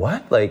 like,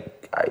 what? Like,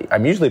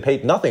 I'm usually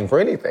paid nothing for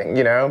anything,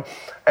 you know?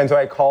 And so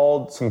I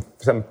called some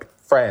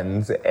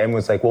friends and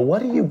was like, well,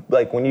 what do you,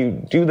 like, when you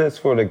do this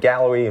for the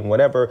gallery and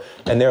whatever?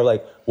 And they're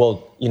like,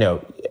 well, you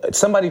know,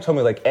 somebody told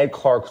me, like, Ed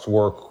Clark's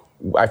work,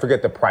 I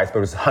forget the price, but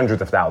it was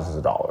hundreds of thousands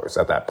of dollars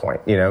at that point,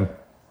 you know?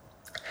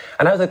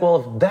 And I was like,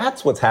 well, if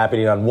that's what's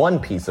happening on one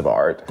piece of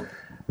art,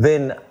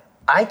 then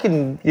I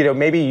can, you know,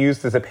 maybe use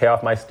this to pay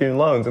off my student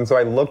loans. And so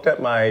I looked at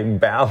my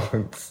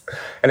balance,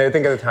 and I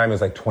think at the time it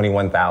was like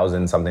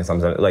 $21,000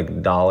 something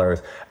like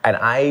dollars. And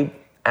I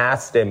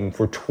asked him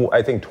for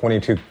I think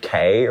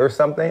 $22K or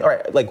something,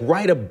 or like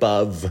right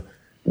above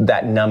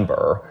that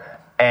number.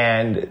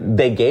 And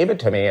they gave it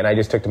to me, and I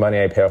just took the money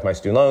and I paid off my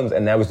student loans.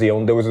 And that was the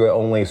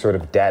only sort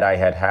of debt I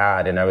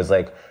had. And I was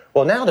like,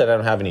 well, now that I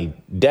don't have any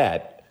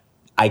debt,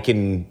 I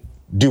can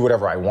do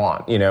whatever I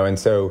want, you know? And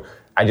so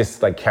I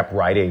just like kept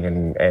writing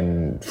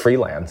and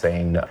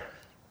freelancing.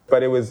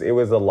 But it was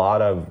a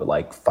lot of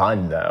like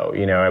fun though,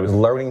 you know, I was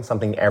learning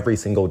something every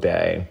single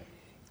day.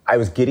 I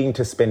was getting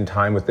to spend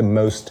time with the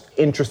most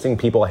interesting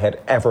people I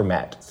had ever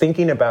met,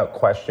 thinking about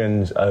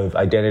questions of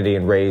identity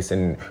and race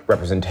and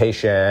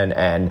representation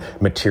and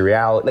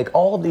materiality, like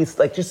all of these,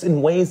 like just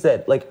in ways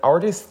that like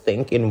artists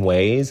think in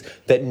ways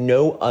that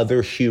no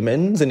other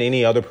humans in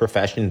any other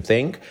profession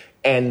think.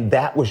 And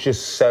that was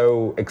just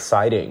so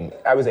exciting.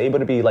 I was able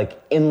to be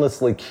like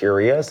endlessly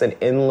curious and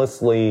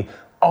endlessly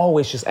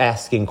always just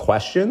asking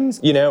questions,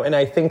 you know? And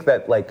I think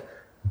that like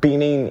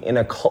being in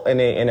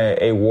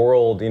a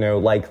world, you know,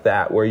 like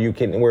that, where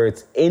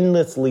it's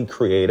endlessly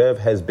creative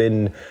has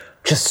been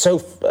just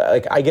so,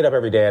 like, I get up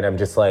every day and I'm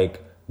just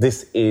like,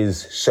 this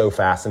is so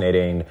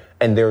fascinating.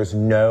 And there's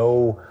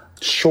no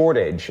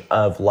shortage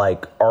of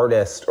like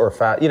artists or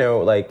you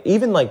know, like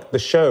even like the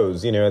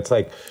shows, you know, it's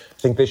like,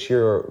 I think this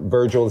year,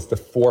 Virgil is the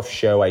 4th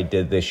show I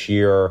did this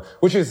year,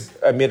 which is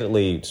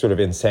admittedly sort of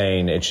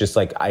insane. It's just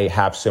like, I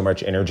have so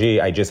much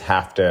energy. I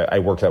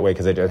work that way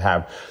because I just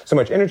have so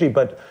much energy.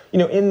 But, you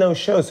know, in those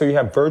shows, so you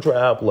have Virgil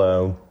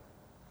Abloh,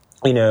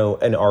 you know,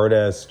 an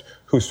artist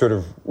who sort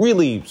of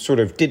really sort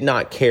of did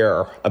not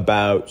care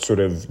about sort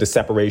of the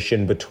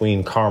separation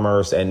between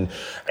commerce and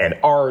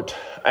art.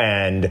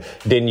 And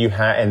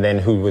then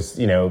who was,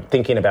 you know,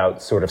 thinking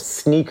about sort of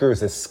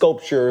sneakers as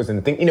sculptures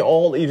and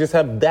you just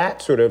have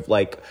that sort of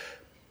like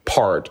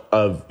part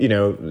of, you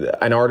know,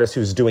 an artist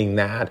who's doing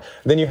that.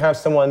 Then you have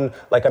someone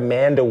like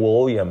Amanda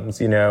Williams,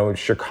 you know,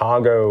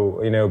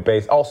 Chicago, you know,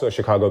 also a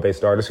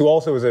Chicago-based artist who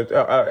also was a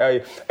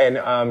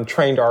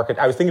trained architect.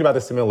 I was thinking about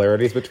the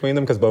similarities between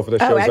them because both of the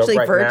shows actually, up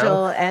right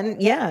Virgil now.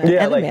 and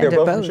like Amanda, they're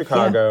both from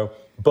Chicago. Yeah.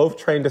 Both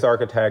trained as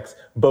architects,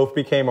 both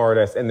became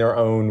artists in their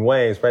own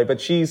ways, right? But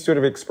she's sort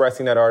of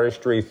expressing that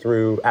artistry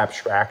through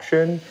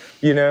abstraction,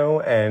 you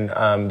know,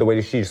 and the way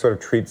that she sort of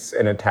treats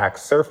and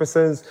attacks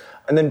surfaces.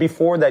 And then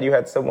before that, you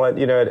had someone,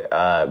 you know,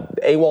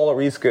 Awal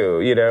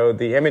Arisku, you know,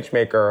 the image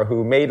maker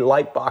who made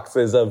light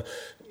boxes of,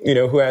 you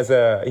know,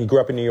 he grew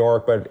up in New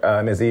York, but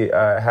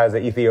has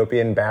an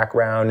Ethiopian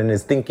background and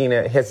is thinking,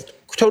 has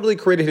totally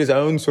created his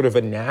own sort of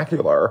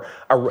vernacular,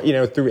 you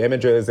know, through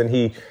images. And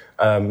he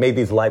made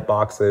these light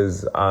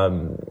boxes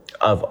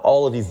of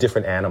all of these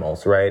different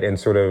animals, right? And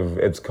sort of,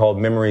 it's called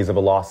Memories of a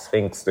Lost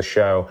Sphinx, the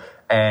show.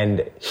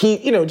 And he,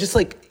 you know, just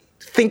like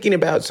thinking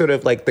about sort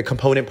of like the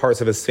component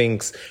parts of a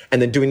sphinx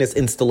and then doing this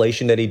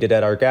installation that he did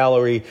at our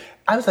gallery,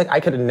 I was like, I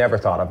could have never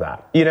thought of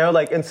that, you know,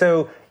 like, and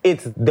so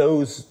it's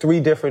those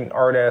 3 different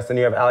artists, and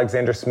you have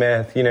Alexandra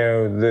Smith, you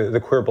know, the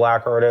queer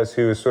Black artist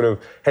who sort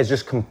of has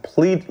just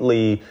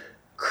completely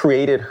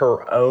created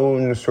her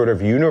own sort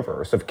of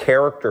universe of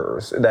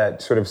characters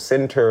that sort of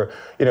center,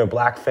 you know,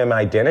 Black femme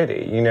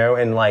identity, you know,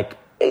 and like,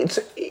 it's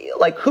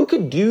like, who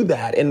could do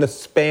that in the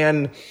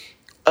span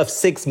of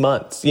 6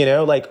 months, you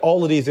know, like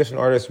all of these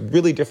different artists,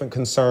 really different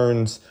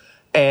concerns,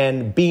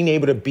 and being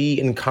able to be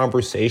in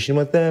conversation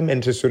with them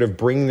and to sort of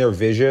bring their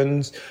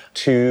visions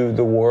to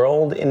the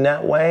world in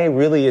that way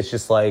really is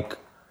just like,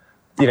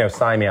 you know,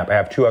 sign me up. I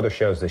have 2 other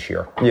shows this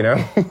year, you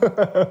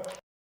know?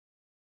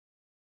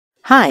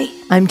 Hi,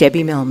 I'm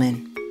Debbie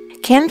Millman.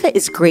 Canva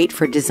is great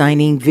for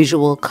designing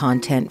visual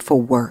content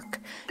for work,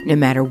 no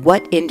matter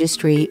what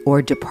industry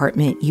or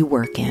department you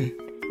work in.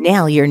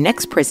 Nail your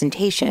next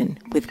presentation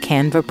with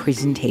Canva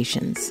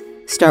Presentations.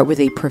 Start with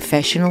a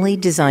professionally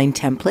designed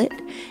template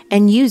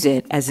and use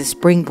it as a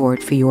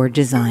springboard for your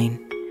design.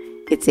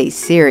 It's a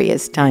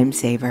serious time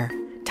saver.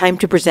 Time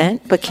to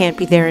present but can't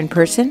be there in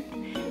person?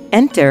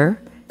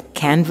 Enter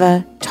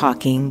Canva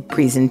Talking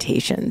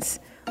Presentations.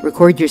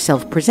 Record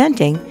yourself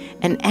presenting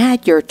and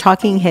add your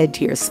talking head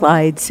to your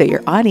slides so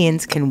your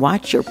audience can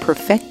watch your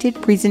perfected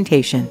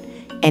presentation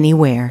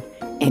anywhere,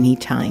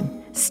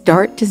 anytime.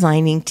 Start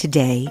designing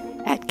today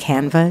at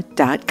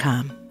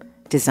canva.com.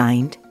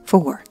 Designed for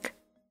work.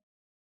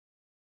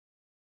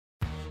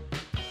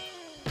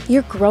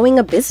 You're growing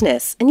a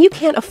business and you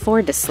can't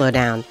afford to slow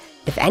down.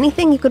 If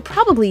anything, you could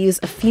probably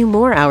use a few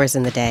more hours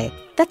in the day.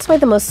 That's why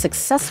the most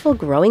successful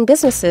growing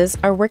businesses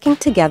are working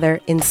together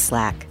in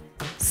Slack.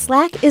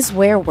 Slack is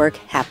where work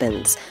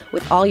happens,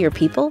 with all your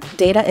people,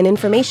 data, and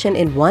information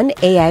in one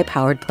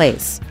AI-powered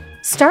place.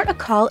 Start a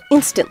call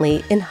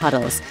instantly in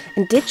huddles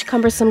and ditch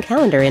cumbersome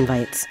calendar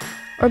invites.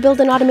 Or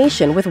build an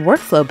automation with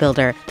Workflow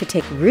Builder to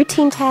take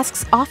routine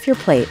tasks off your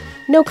plate,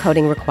 no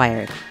coding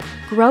required.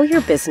 Grow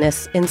your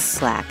business in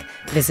Slack.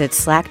 Visit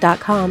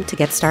slack.com to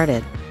get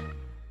started.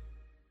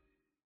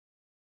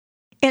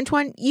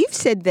 Antoine, you've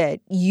said that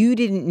you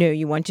didn't know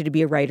you wanted to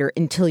be a writer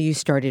until you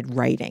started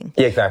writing.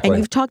 Yeah, exactly. And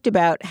you've talked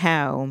about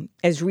how,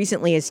 as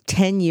recently as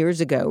 10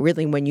 years ago,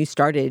 really when you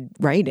started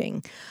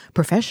writing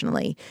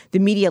professionally, the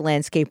media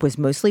landscape was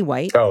mostly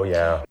white. Oh,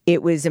 yeah.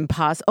 It was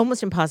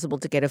almost impossible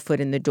to get a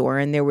foot in the door,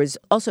 and there was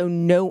also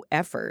no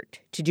effort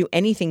to do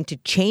anything to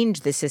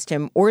change the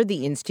system or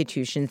the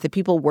institutions. The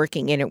people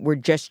working in it were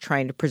just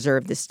trying to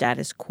preserve the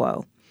status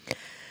quo.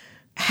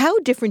 How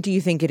different do you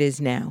think it is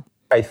now?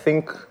 I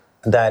think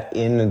that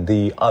in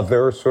the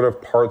other sort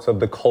of parts of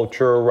the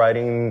culture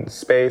writing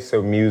space,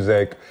 so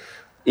music,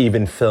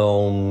 even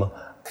film,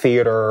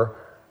 theater,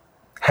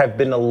 have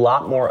been a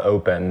lot more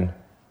open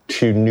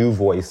to new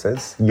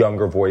voices,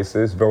 younger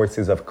voices,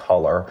 voices of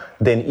color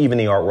than even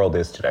the art world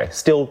is today,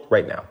 still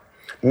right now.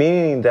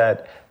 Meaning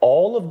that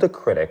all of the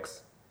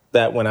critics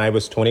that when I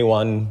was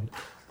 21,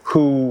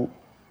 who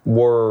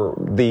were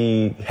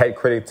the head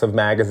critics of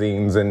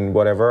magazines and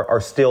whatever,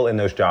 are still in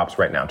those jobs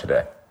right now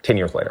today, 10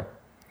 years later.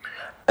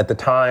 At the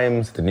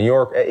Times, the New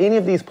York, any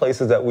of these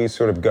places that we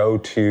sort of go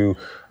to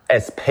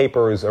as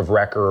papers of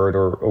record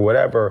or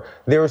whatever,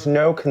 there's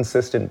no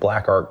consistent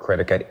Black art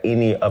critic at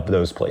any of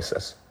those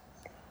places.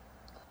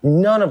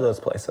 None of those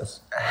places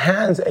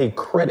has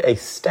a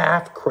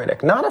staff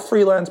critic, not a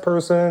freelance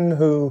person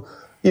who,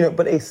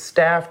 but a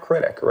staff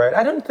critic, right?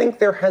 I don't think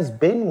there has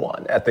been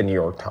one at the New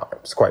York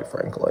Times, quite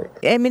frankly.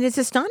 I mean, it's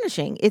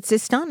astonishing. It's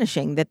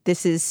astonishing that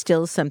this is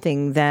still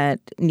something that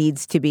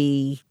needs to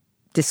be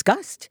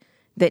discussed,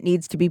 that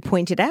needs to be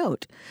pointed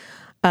out.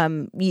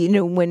 When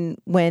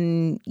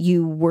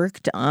you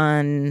worked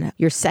on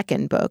your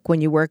second book,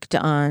 when you worked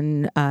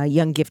on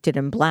Young, Gifted,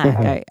 and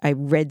Black, I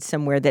read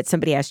somewhere that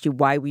somebody asked you,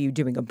 why were you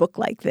doing a book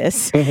like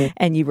this?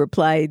 And you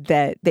replied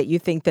that you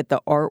think that the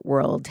art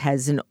world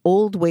has an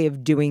old way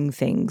of doing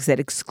things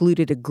that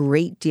excluded a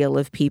great deal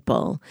of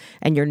people,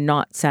 and you're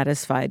not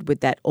satisfied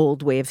with that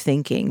old way of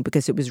thinking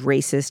because it was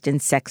racist and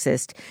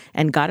sexist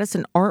and got us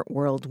an art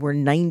world where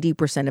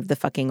 90% of the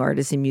fucking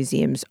artists in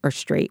museums are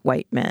straight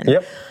white men.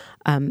 Yep.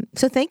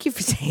 So thank you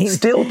for saying.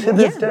 Still to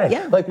this day.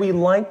 Yeah. Like, we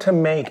like to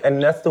make,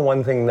 and that's the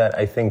one thing that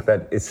I think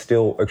that is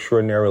still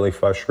extraordinarily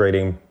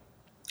frustrating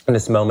in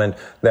this moment,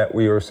 that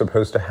we are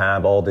supposed to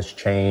have all this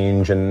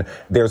change, and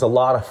there's a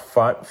lot of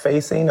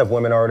front-facing of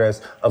women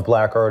artists, of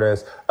Black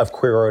artists, of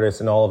queer artists,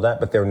 and all of that,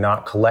 but they're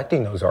not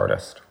collecting those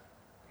artists.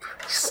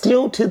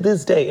 Still to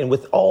this day, and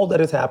with all that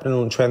has happened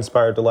and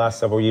transpired the last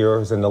several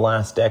years and the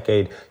last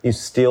decade, you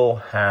still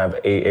have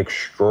a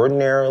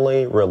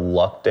extraordinarily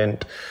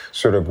reluctant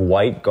sort of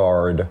white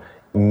guard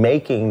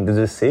making the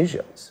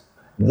decisions.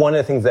 One of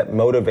the things that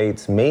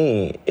motivates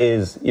me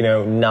is,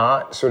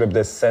 not sort of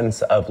this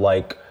sense of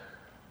like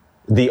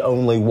the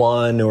only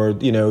one, or,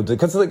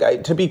 because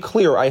to be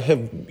clear, I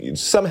have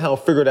somehow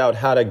figured out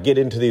how to get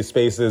into these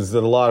spaces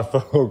that a lot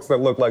of folks that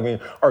look like me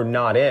are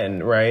not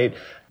in, right?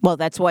 Well,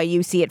 that's why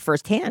you see it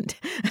firsthand.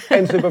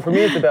 And so, but for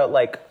me, it's about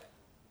like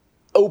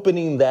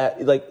opening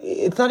that, like,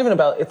 it's not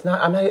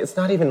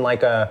even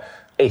like a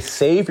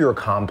savior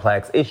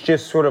complex. It's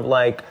just sort of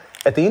like,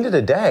 at the end of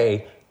the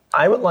day,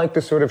 I would like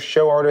to sort of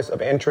show artists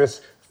of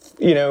interest,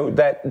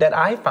 that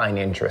I find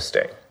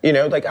interesting.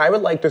 Like, I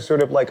would like to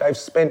sort of like, I've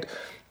spent,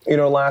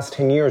 the last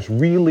 10 years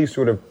really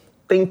sort of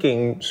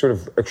thinking sort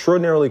of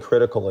extraordinarily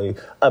critically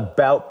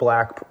about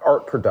Black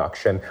art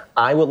production.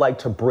 I would like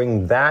to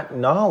bring that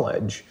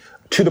knowledge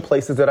to the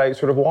places that I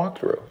sort of walk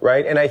through,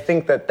 right? And I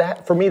think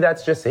that for me,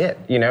 that's just it,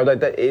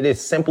 that it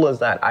is simple as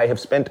that. I have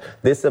spent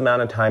this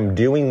amount of time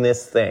doing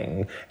this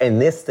thing,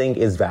 and this thing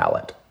is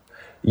valid.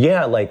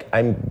 Yeah, like,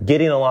 I'm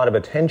getting a lot of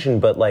attention,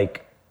 but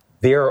like,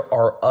 there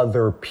are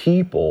other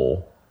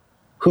people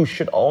who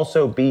should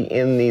also be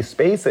in these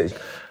spaces.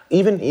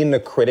 Even in the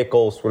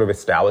critical sort of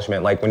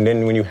establishment, like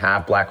when you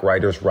have Black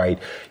writers write,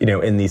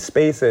 in these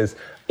spaces,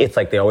 it's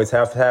like they always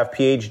have to have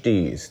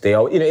PhDs. They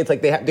all, it's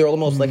like they're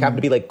almost like have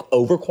to be like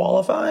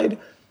overqualified,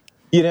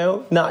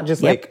 not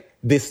just like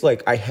this,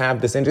 like I have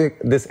this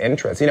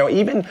interest, and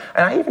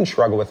I even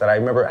struggle with it. I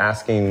remember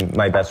asking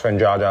my best friend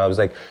Jaja, I was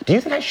like, do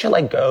you think I should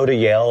like go to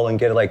Yale and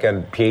get like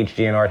a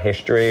PhD in art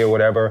history or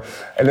whatever?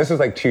 And this was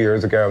like 2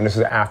 years ago, and this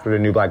is after the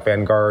New Black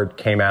Vanguard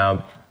came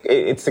out.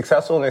 It's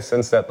successful in the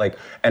sense that like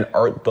an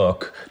art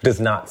book does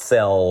not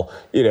sell,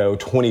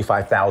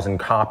 25,000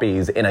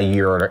 copies in a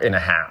year and a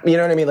half. You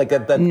know what I mean? Like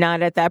that.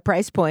 Not at that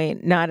price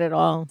point. Not at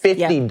all.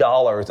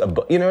 $50 a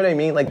book. You know what I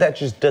mean? Like that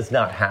just does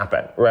not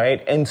happen,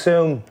 right? And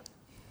so,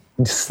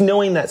 just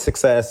knowing that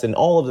success and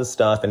all of this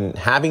stuff, and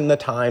having the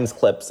Times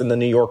clips and the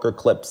New Yorker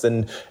clips,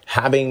 and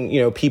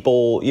having,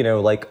 people,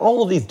 like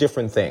all of these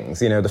different things,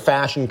 the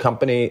fashion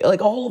company,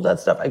 like all of that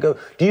stuff, I go,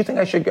 do you think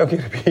I should go get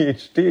a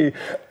PhD?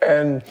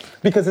 And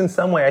because in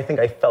some way I think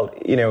I felt,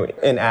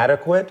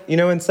 inadequate,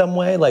 in some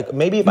way, like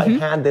maybe if I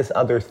had this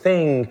other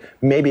thing,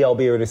 maybe I'll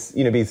be able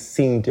to, be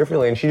seen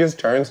differently. And she just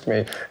turns to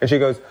me and she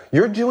goes,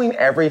 you're doing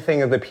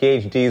everything that the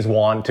PhDs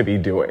want to be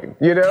doing,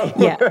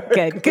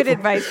 Yeah, good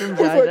advice from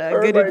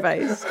Jaja. Good advice.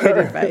 Good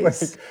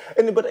advice.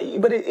 But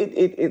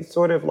it's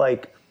sort of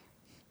like,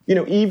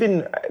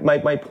 even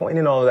my point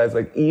in all of that is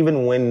like,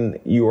 even when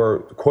you're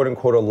quote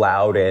unquote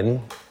allowed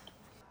in,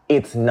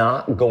 it's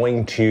not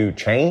going to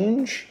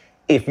change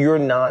if you're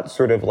not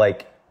sort of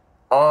like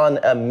on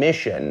a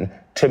mission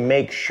to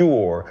make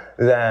sure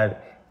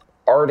that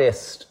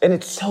artists, and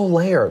it's so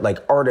layered, like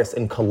artists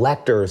and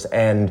collectors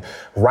and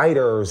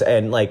writers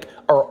and like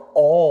are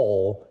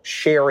all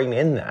sharing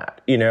in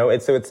that,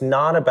 And so it's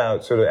not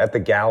about sort of at the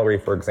gallery,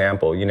 for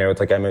example, it's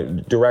like I'm a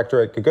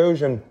director at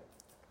Gagosian,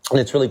 And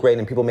it's really great,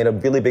 and people made a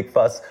really big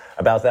fuss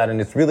about that, and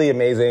it's really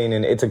amazing,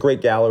 and it's a great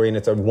gallery, and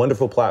it's a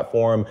wonderful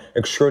platform,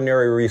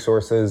 extraordinary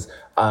resources,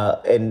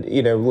 and,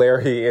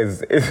 Larry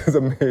is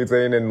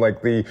amazing, and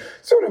like the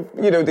sort of,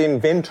 the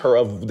inventor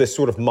of this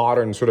sort of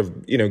modern sort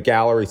of,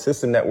 gallery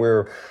system that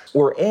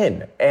we're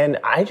in. And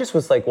I just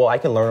was like, well, I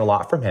can learn a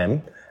lot from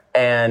him,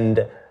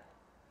 and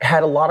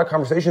had a lot of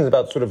conversations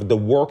about sort of the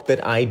work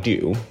that I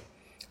do,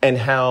 and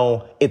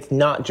how it's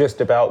not just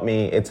about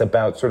me, it's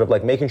about sort of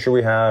like making sure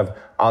we have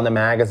on the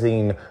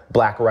magazine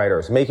Black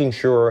writers, making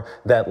sure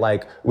that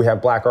like we have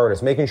Black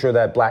artists, making sure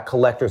that Black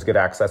collectors get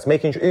access,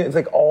 making sure it's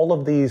like all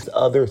of these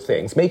other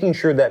things, making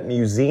sure that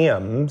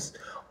museums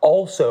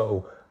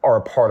also are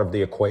a part of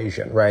the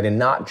equation, right? And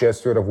not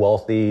just sort of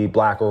wealthy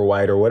Black or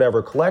white or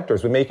whatever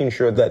collectors, but making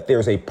sure that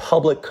there's a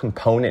public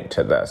component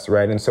to this,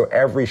 right? And so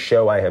every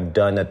show I have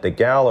done at the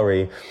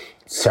gallery,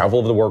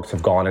 several of the works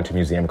have gone into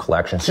museum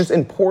collections. It's just an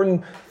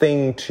important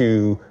thing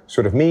to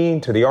sort of me,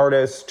 to the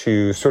artist,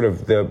 to sort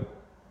of the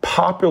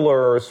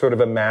popular sort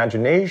of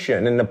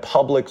imagination and the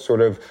public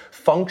sort of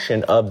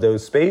function of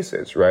those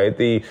spaces, right?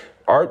 The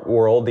art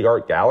world, the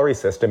art gallery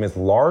system is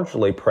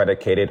largely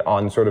predicated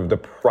on sort of the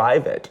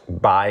private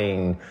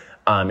buying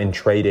and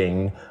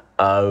trading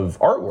of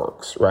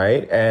artworks,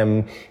 right?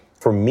 And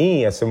for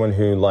me, as someone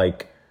who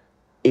like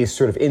is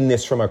sort of in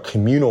this from a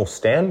communal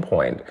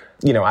standpoint,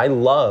 I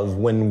love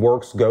when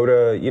works go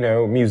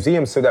to,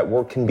 museums so that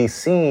work can be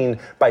seen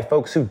by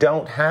folks who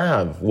don't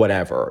have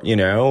whatever,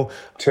 to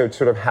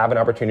sort of have an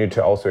opportunity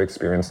to also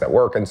experience that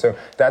work. And so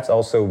that's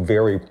also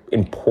very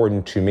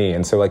important to me.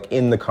 And so like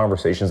in the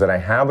conversations that I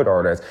have with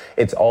artists,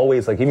 it's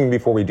always like, even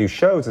before we do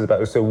shows, it's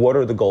about, so what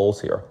are the goals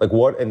here? Like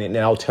what, and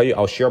I'll tell you,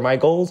 I'll share my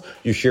goals,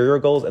 you share your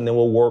goals, and then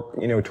we'll work,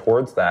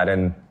 towards that.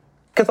 And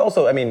because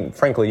also, I mean,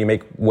 frankly, you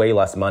make way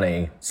less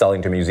money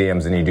selling to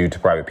museums than you do to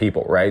private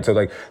people, right? So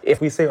like,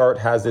 if we say art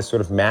has this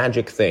sort of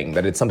magic thing,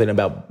 that it's something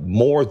about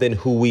more than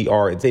who we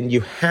are, then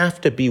you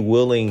have to be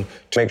willing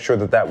to make sure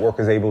that that work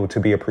is able to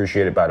be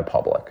appreciated by the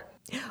public.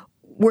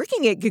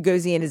 Working at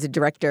Gagosian as a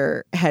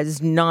director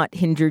has not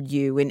hindered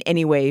you in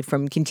any way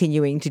from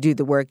continuing to do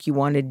the work you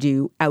want to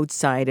do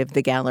outside of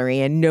the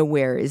gallery, and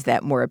nowhere is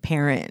that more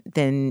apparent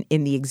than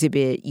in the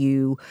exhibit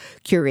you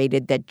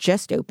curated that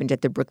just opened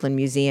at the Brooklyn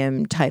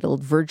Museum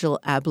titled Virgil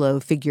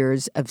Abloh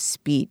Figures of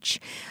Speech.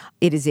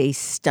 It is a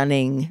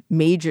stunning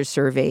major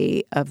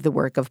survey of the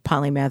work of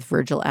polymath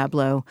Virgil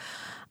Abloh.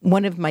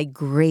 One of my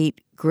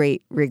great,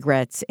 great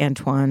regrets,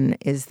 Antoine,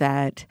 is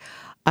that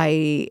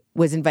I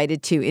was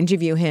invited to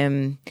interview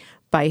him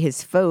by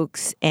his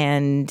folks,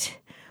 and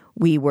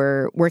we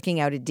were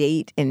working out a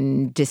date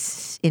in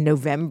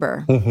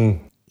November.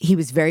 Mm-hmm. He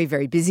was very,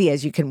 very busy,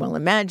 as you can well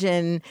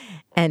imagine,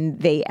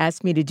 and they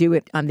asked me to do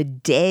it on the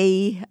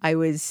day I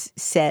was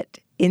set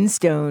in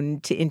stone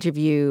to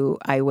interview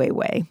Ai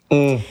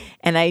Weiwei.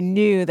 And I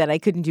knew that I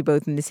couldn't do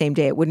both in the same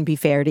day. It wouldn't be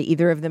fair to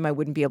either of them. I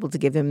wouldn't be able to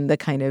give him the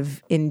kind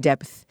of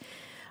in-depth,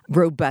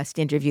 robust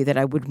interview that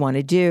I would want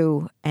to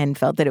do, and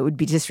felt that it would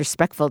be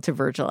disrespectful to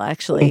Virgil,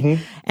 actually,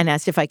 and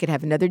asked if I could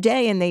have another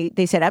day. And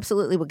they said,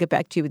 absolutely, we'll get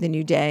back to you with a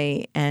new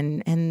day.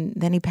 And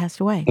then he passed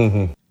away.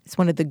 It's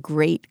one of the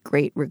great,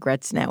 great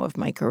regrets now of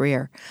my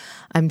career.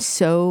 I'm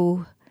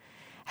so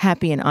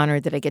happy and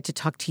honored that I get to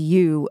talk to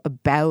you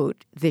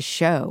about this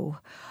show,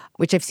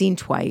 which I've seen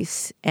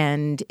twice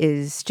and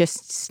is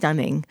just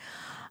stunning.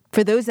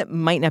 For those that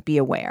might not be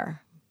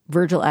aware,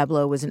 Virgil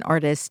Abloh was an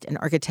artist, an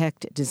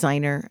architect, a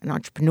designer, an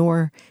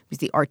entrepreneur. He was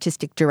the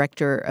artistic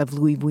director of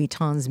Louis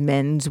Vuitton's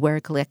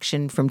menswear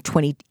collection from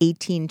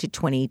 2018 to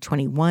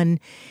 2021.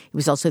 He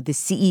was also the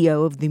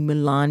CEO of the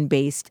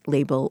Milan-based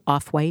label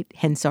Off-White,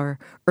 hence our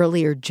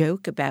earlier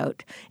joke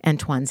about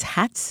Antoine's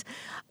hats.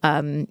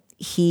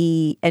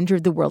 He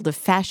entered the world of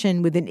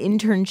fashion with an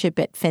internship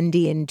at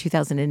Fendi in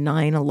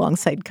 2009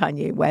 alongside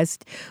Kanye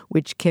West,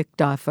 which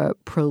kicked off a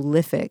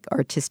prolific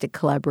artistic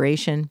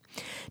collaboration.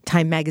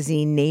 Time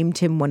magazine named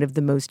him one of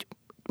the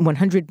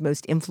 100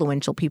 most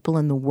influential people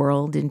in the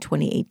world in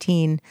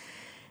 2018.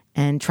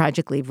 And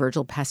tragically,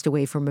 Virgil passed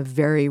away from a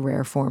very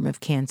rare form of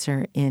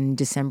cancer in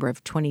December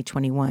of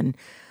 2021.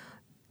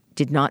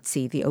 Did not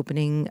see the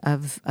opening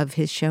of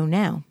his show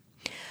now.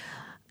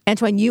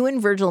 Antoine, you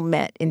and Virgil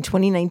met in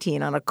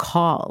 2019 on a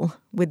call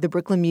with the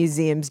Brooklyn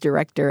Museum's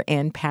director,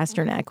 Ann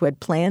Pasternak, who had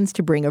plans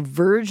to bring a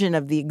version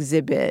of the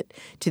exhibit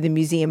to the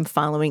museum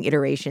following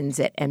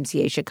iterations at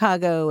MCA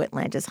Chicago,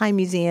 Atlantis High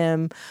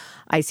Museum,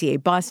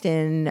 ICA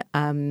Boston,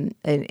 an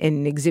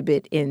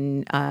exhibit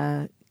in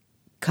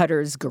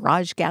Cutter's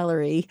Garage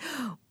Gallery.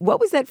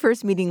 What was that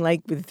first meeting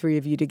like with the three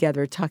of you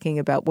together, talking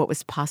about what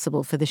was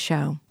possible for the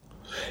show?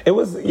 It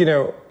was,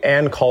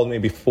 Anne called me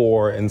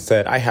before and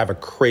said, I have a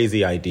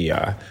crazy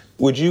idea.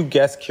 Would you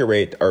guest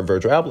curate our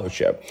Virgil Abloh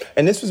show?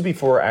 And this was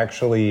before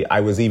actually I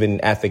was even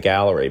at the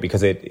gallery,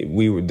 because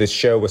this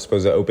show was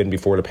supposed to open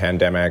before the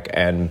pandemic.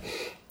 And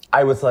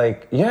I was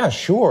like, yeah,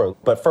 sure.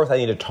 But first I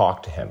need to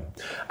talk to him.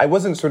 I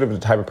wasn't sort of the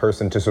type of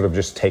person to sort of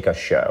just take a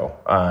show.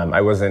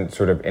 I wasn't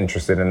sort of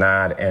interested in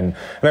that. And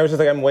I was just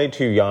like, I'm way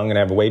too young and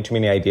I have way too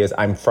many ideas.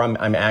 I'm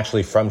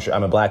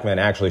a black man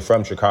actually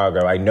from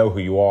Chicago. I know who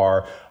you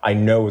are. I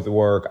know the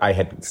work. I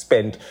had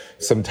spent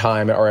some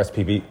time at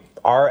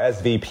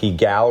RSVP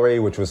Gallery,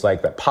 which was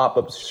like that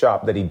pop-up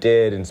shop that he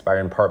did,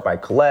 inspired in part by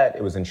Colette.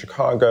 It was in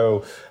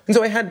Chicago. And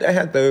so I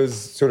had those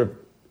sort of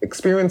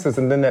experiences.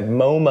 And then at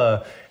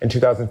MoMA in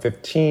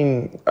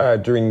 2015,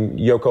 during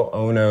Yoko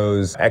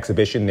Ono's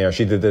exhibition there,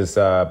 she did this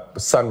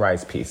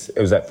sunrise piece. It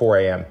was at 4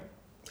 a.m.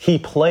 He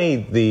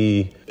played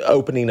the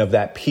opening of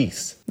that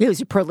piece. He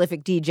was a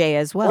prolific DJ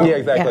as well. Yeah,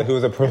 exactly. He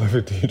was a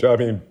prolific DJ. I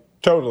mean,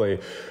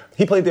 totally.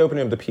 He played the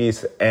opening of the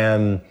piece,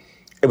 and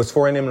it was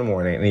 4 a.m. in the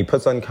morning, and he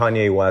puts on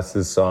Kanye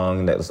West's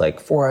song that was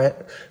like 4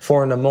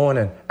 in the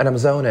morning, and I'm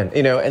zoning,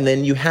 and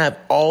then you have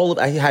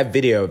I have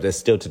video of this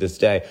still to this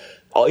day.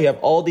 You have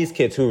all these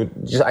kids who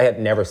I had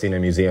never seen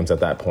in museums at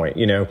that point,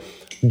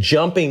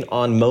 jumping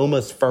on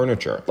MoMA's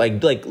furniture,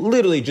 like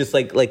literally just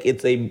like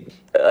it's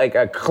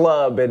a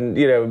club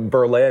in,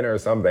 Berlin or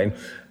something.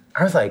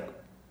 I was like,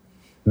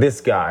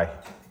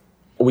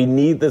 we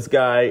need this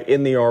guy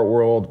in the art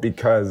world,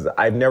 because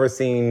I've never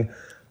seen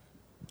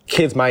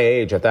kids my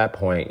age at that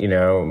point,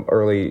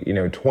 early,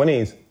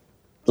 20s,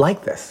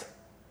 like this.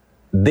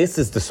 This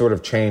is the sort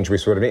of change we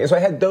sort of need. And so I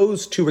had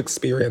those two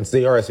experiences,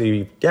 the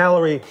RSVP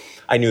Gallery.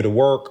 I knew the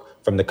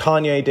work from the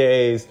Kanye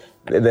days.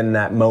 And then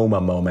that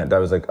MoMA moment, I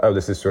was like, oh,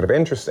 this is sort of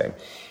interesting.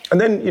 And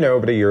then,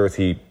 over the years,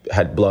 he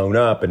had blown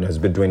up and has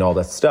been doing all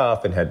this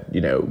stuff and had,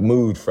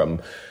 moved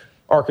from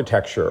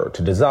architecture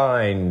to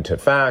design to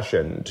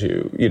fashion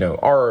to,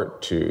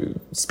 art to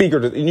speaker,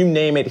 to you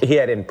name it. He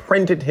had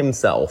imprinted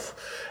himself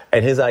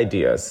and his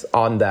ideas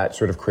on that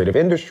sort of creative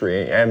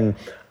industry. And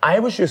I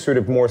was just sort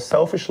of more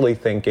selfishly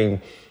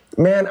thinking,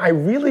 man, I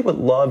really would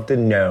love to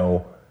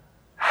know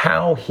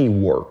how he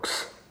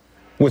works.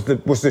 Was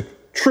the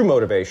true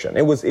motivation.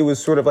 It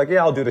was sort of like,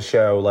 yeah, I'll do the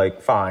show,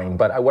 like, fine.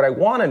 But what I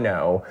want to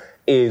know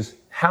is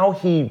how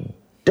he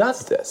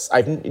does this.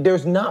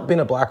 There's not been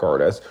a black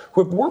artist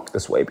who have worked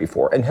this way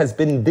before and has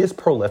been this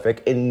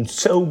prolific in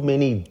so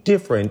many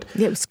different...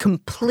 It was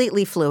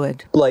completely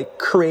fluid. Like,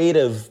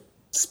 creative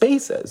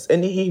spaces.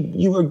 And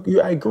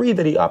I agree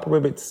that he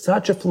operated with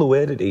such a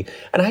fluidity.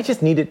 And I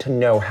just needed to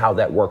know how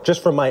that worked,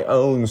 just from my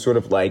own sort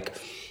of like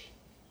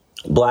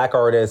black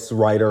artist,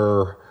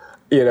 writer,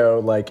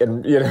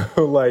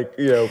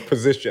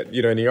 position,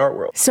 in the art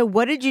world. So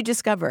what did you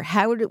discover?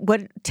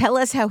 Tell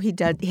us how he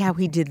did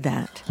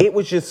that. It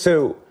was just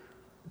so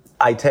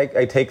I take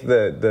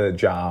the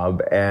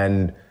job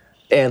and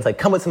it's like,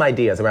 come with some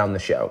ideas around the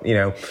show.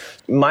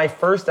 My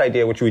first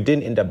idea, which we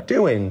didn't end up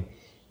doing,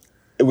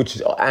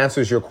 which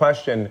answers your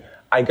question,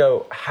 I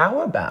go,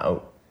 how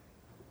about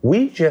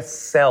we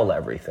just sell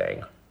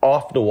everything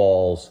off the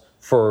walls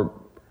for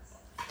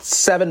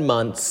 7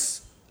 months,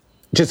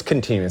 just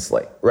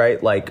continuously,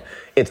 right? Like,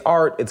 it's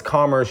art, it's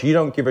commerce. You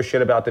don't give a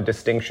shit about the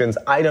distinctions.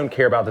 I don't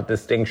care about the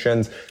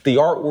distinctions. The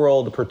art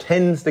world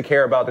pretends to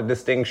care about the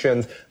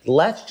distinctions.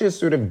 Let's just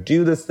sort of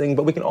do this thing,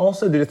 but we can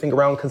also do the thing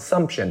around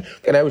consumption.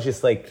 And I was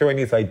just like throwing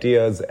these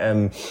ideas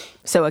and...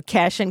 So a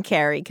cash and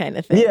carry kind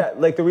of thing. Yeah,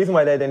 like the reason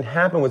why that didn't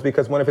happen was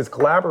because one of his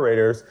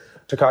collaborators,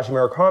 Takashi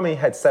Murakami,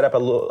 had set up a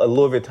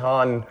Louis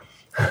Vuitton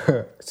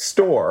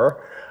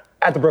store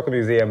at the Brooklyn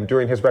Museum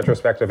during his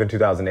retrospective in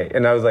 2008.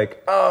 And I was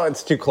like, oh,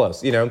 it's too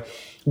close,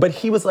 But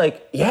he was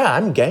like, yeah,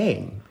 I'm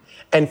game.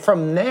 And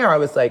from there, I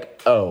was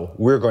like, oh,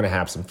 we're going to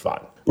have some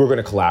fun. We're going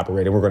to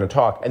collaborate and we're going to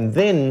talk. And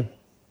then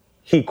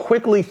he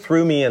quickly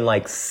threw me in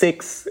like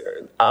 6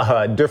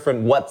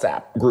 different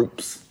WhatsApp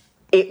groups.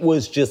 It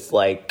was just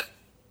like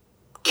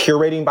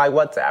curating by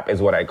WhatsApp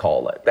is what I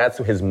call it. That's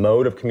his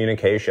mode of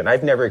communication.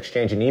 I've never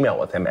exchanged an email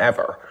with him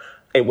ever.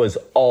 It was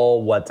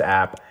all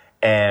WhatsApp.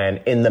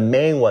 And in the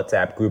main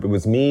WhatsApp group, it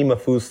was me,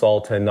 Mahfouz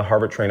Sultan, the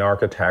Harvard-trained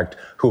architect,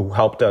 who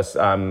helped us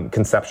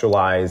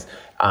conceptualize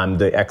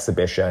the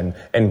exhibition,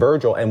 and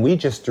Virgil. And we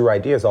just threw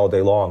ideas all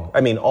day long.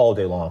 I mean, all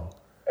day long.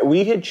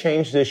 We had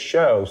changed this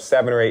show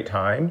 7 or 8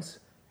 times.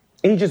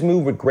 He just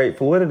moved with great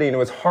fluidity, and it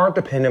was hard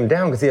to pin him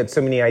down because he had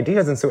so many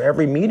ideas. And so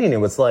every meeting, it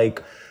was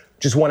like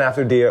just one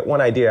idea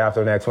after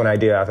the next, one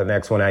idea after the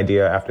next, one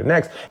idea after the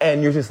next.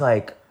 And you're just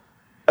like,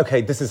 okay,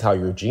 this is how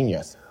you're a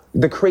genius.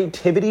 The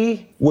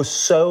creativity was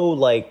so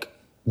like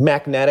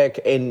magnetic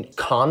and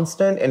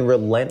constant and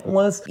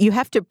relentless. You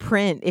have to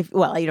print you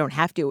don't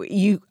have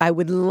to. I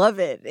would love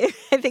it.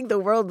 I think the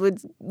world would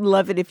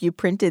love it if you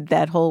printed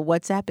that whole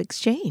WhatsApp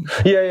exchange.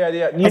 Yeah.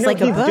 It's like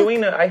he's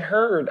doing it.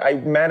 I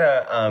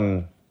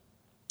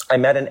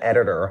met an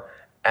editor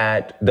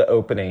at the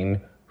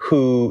opening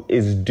who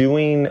is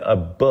doing a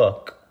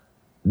book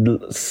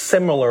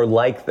similar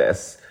like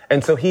this.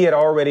 And so he had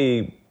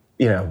already,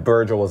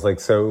 Virgil was like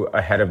so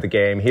ahead of the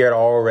game. He had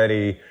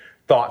already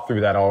thought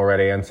through that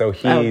already. And so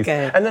and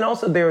then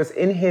also there was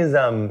in his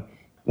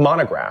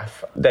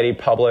monograph that he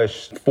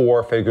published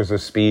 4 figures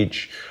of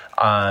speech.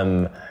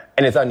 And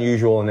it's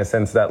unusual in the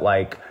sense that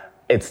like,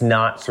 It's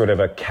not sort of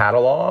a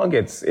catalog.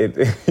 It's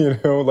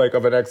like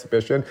of an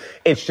exhibition.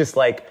 It's just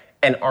like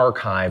an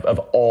archive of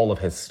all of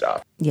his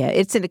stuff. Yeah,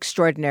 it's an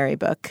extraordinary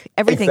book.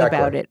 Everything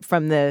about it,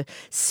 from the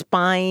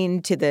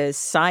spine to the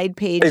side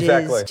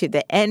pages to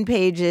the end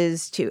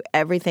pages to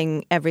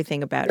everything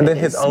about it. And then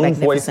his own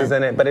voice is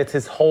in it, but it's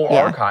his whole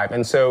archive.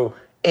 And so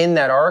in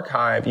that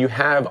archive, you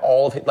have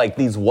all of like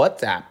these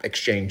WhatsApp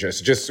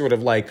exchanges, just sort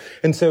of like,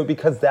 and so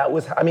because that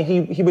was, I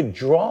mean, he would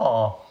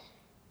draw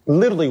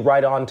literally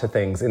right onto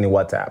things in the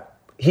WhatsApp.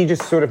 He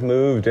just sort of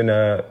moved in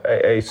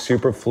a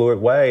super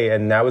fluid way,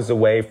 and that was a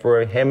way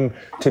for him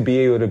to be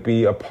able to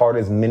be a part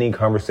of as many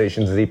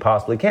conversations as he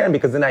possibly can,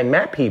 because then I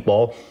met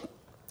people,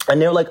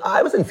 and they're like,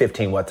 I was in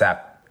 15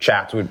 WhatsApp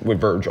chats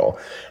with Virgil.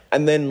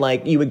 And then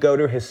like you would go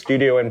to his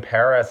studio in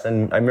Paris,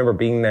 and I remember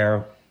being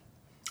there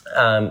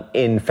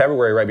in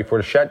February, right before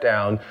the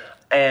shutdown,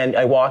 and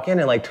I walk in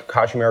and like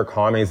Takashi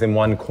Murakami's in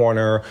one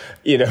corner,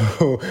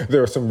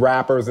 there are some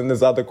rappers in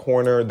this other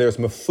corner, there's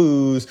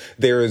Mafuz,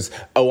 there's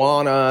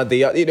Oana,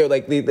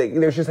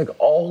 there's just like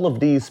all of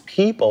these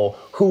people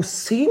who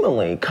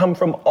seemingly come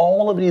from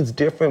all of these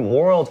different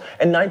worlds,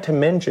 and not to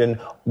mention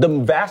the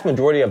vast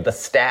majority of the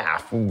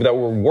staff that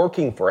were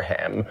working for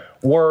him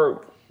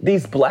were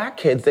these black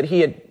kids that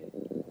he had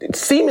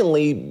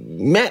seemingly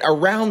met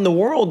around the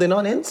world and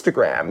on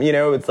Instagram.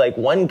 It's like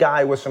one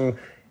guy was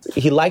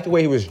he liked the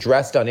way he was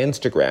dressed on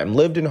Instagram,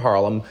 lived in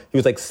Harlem. He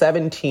was like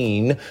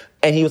 17,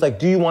 and he was like,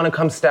 do you want to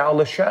come style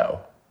the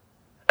show?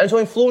 And so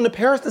he flew into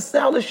Paris to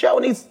style the show,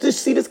 and he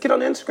just see this kid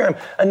on Instagram.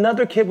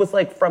 Another kid was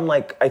like from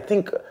like, I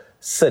think,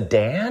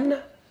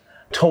 Sudan?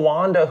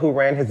 Tawanda, who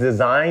runs his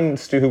design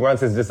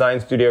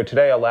studio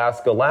today,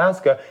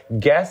 Alaska,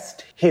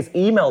 guessed his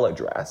email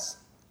address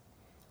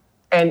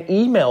and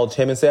emailed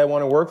him and said, I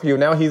want to work for you.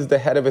 Now he's the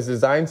head of his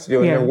design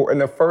studio. Yeah.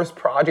 And the first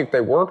project they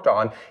worked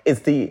on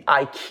is the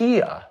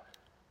IKEA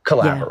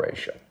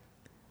collaboration.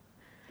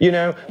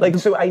 Yeah.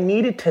 So I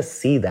needed to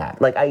see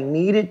that. Like I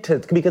needed to,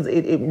 because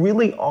it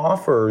really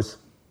offers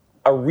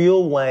a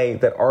real way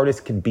that artists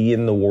can be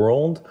in the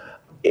world.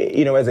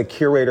 As a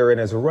curator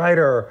and as a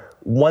writer,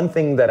 one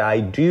thing that I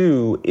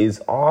do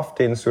is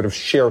often sort of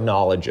share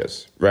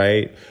knowledges,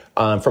 right?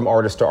 From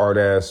artist to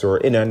artist, or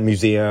in a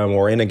museum,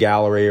 or in a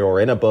gallery,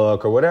 or in a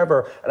book, or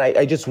whatever. And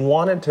I just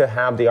wanted to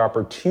have the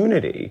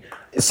opportunity,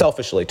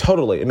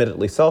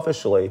 admittedly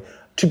selfishly,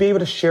 to be able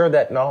to share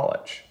that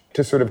knowledge,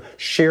 to sort of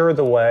share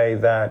the way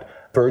that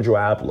Virgil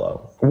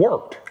Abloh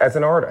worked as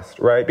an artist,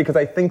 right? Because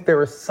I think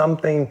there is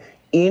something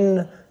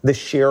in the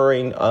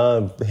sharing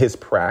of his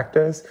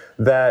practice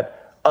that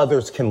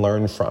others can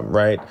learn from,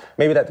 right?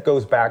 Maybe that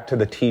goes back to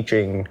the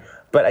teaching,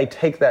 but I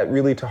take that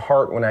really to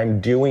heart when I'm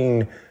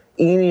doing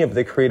any of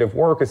the creative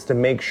work, is to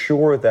make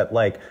sure that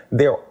like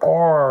there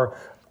are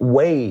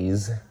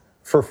ways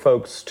for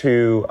folks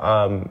to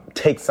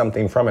take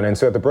something from it. And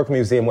so at the Brooklyn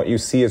Museum, what you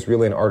see is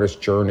really an artist's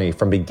journey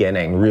from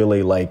beginning,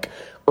 really like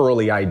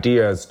early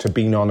ideas to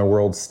being on the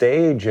world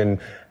stage.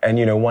 And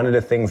one of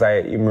the things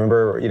I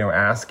remember,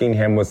 asking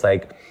him was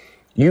like,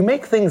 you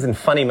make things in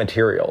funny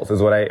materials,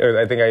 is what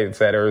I think I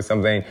said or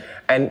something.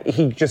 And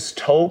he just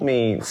told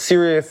me,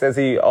 serious as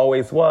he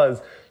always was,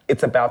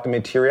 it's about the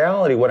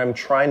materiality. What I'm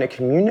trying to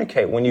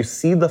communicate, when you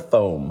see the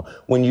foam,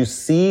 when you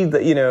see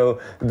the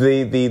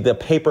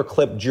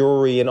paperclip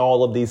jewelry and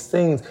all of these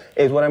things,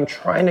 is what I'm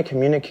trying to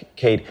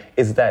communicate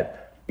is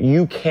that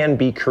you can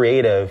be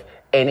creative,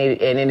 and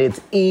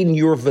it's in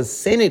your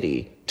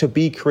vicinity to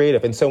be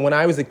creative. And so when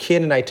I was a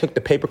kid and I took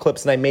the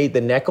paperclips and I made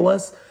the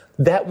necklace,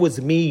 that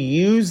was me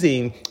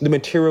using the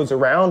materials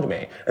around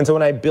me. And so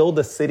when I build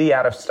a city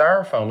out of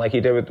styrofoam, like he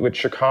did with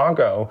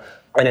Chicago,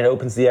 and it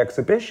opens the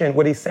exhibition,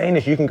 what he's saying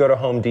is you can go to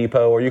Home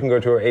Depot, or you can go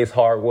to an Ace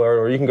Hardware,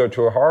 or you can go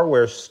to a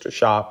hardware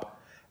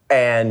shop,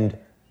 and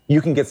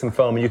you can get some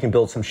foam and you can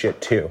build some shit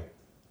too.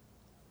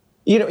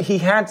 He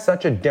had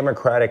such a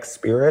democratic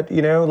spirit,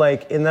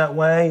 like in that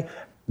way.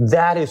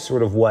 That is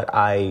sort of what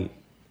I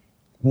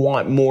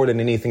want more than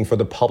anything for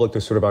the public to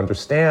sort of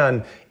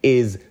understand,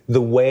 is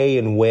the way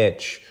in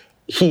which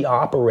he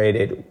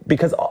operated,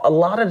 because a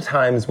lot of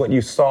times what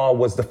you saw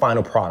was the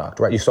final product,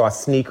 right? You saw a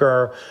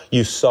sneaker,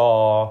 you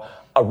saw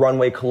a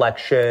runway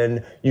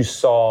collection, you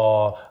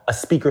saw a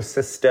speaker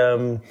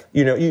system,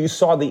 you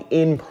saw the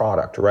end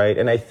product, right?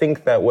 And I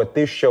think that what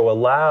this show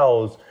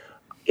allows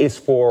is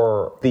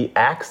for the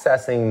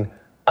accessing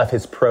of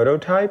his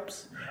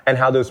prototypes, and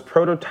how those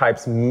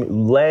prototypes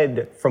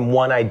led from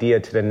one idea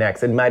to the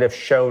next. It might have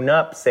shown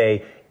up,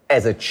 say,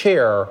 as a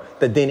chair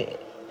that then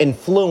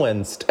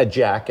influenced a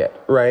jacket,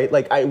 right?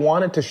 Like I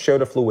wanted to show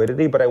the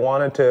fluidity, but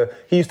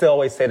he used to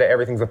always say that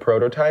everything's a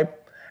prototype.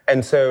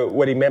 And so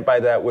what he meant by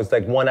that was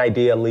like one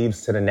idea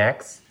leads to the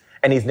next,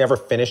 and he's never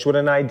finished with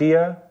an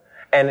idea.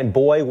 And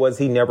boy, was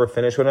he never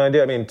finished with an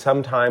idea. I mean,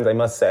 sometimes I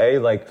must say,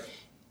 like,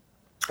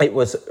 it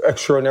was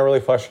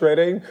extraordinarily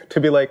frustrating to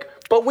be like,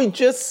 but we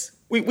just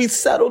we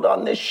settled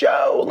on this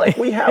show. Like,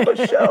 we have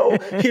a show.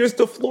 Here's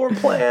the floor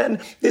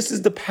plan. This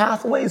is the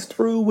pathways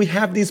through. We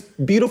have these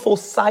beautiful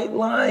sight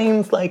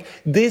lines. Like,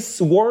 this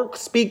work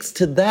speaks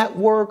to that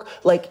work.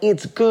 Like,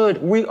 it's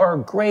good. We are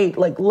great.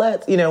 Like,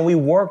 we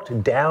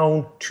worked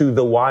down to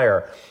the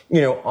wire,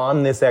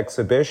 on this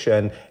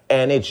exhibition.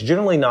 And it's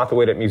generally not the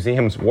way that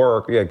museums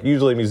work. Like,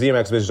 usually museum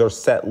exhibitions are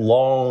set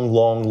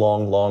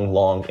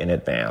long in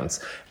advance.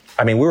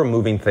 I mean, we were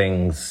moving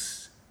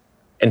things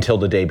until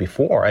the day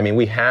before. I mean,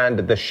 we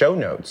had the show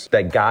notes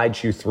that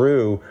guide you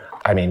through.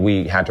 I mean,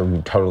 we had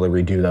to totally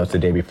redo those the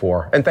day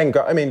before. And thank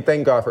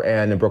God for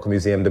Anne and Brooklyn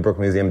Museum, the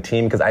Brooklyn Museum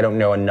team, because I don't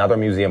know another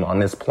museum on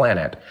this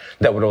planet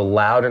that would have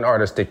allowed an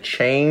artist to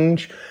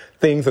change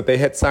things that they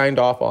had signed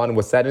off on,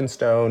 was set in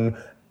stone.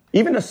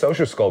 Even a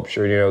social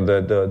sculpture,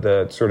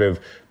 the sort of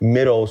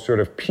middle sort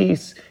of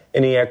piece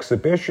in the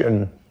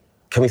exhibition.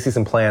 Can we see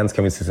some plans?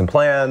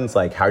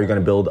 Like, how are you going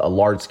to build a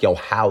large-scale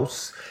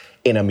house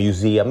in a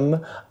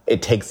museum?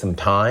 It takes some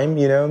time,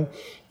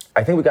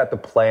 I think we got the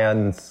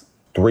plans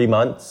 3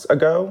 months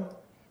ago.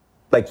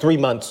 Like 3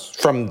 months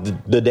from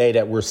the day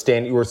that we're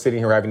sitting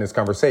here having this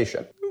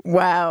conversation.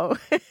 Wow.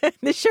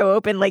 The show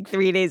opened like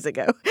 3 days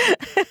ago.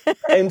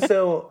 And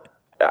so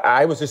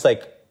I was just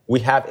like, we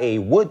have a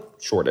wood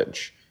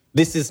shortage.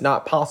 This is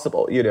not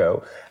possible,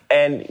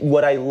 And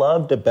what I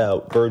loved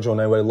about Virgil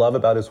and what I love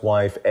about his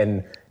wife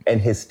and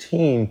his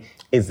team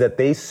is that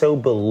they so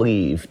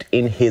believed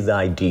in his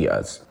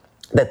ideas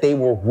that they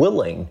were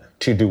willing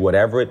to do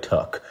whatever it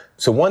took.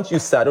 So once you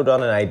settled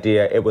on an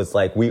idea, it was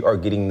like, we are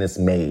getting this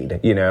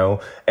made,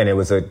 and it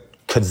was a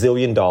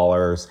gazillion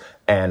dollars,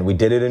 and we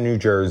did it in New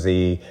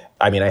Jersey.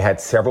 I mean, I had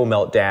several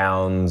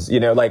meltdowns,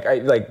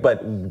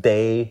 but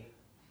they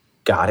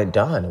got it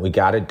done. We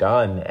got it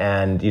done.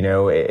 And,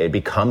 it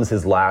becomes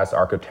his last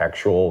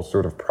architectural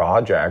sort of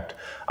project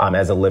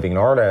as a living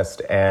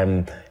artist.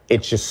 And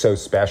it's just so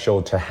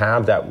special to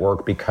have that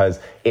work because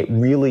it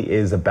really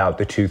is about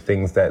the two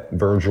things that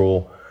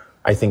Virgil,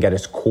 I think at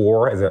his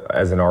core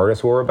as an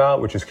artist were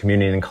about, which is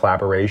community and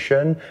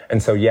collaboration.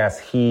 And so,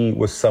 yes, he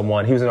was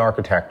an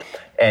architect,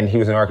 and he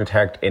was an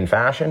architect in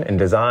fashion and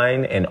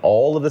design and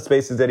all of the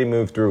spaces that he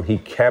moved through. He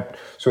kept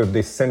sort of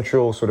the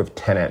central sort of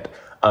tenet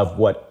of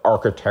what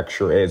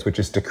architecture is, which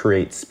is to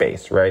create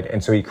space, right?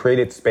 And so he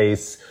created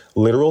space,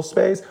 literal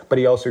space, but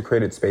he also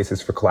created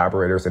spaces for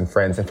collaborators and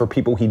friends and for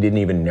people he didn't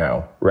even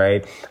know,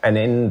 right? And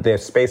in the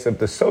space of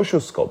the social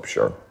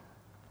sculpture,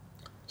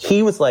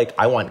 he was like,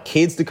 I want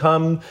kids to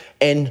come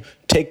and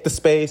take the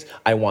space.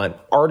 I want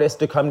artists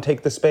to come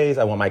take the space.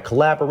 I want my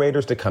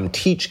collaborators to come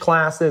teach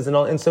classes and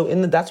all. And so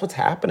that's what's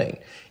happening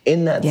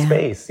in that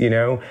space,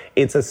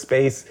 It's a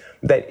space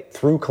that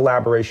through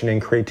collaboration and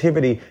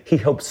creativity, he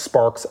hopes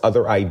sparks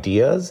other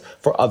ideas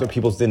for other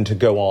people then to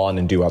go on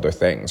and do other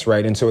things,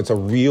 right? And so it's a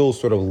real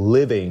sort of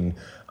living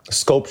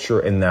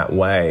sculpture in that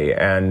way.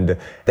 And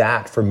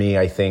that, for me,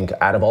 I think,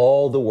 out of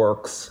all the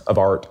works of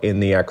art in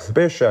the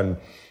exhibition,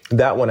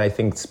 that one, I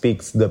think,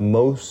 speaks the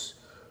most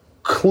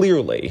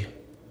clearly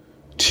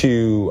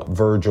to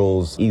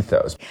Virgil's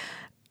ethos.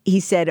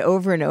 He said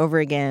over and over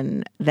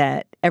again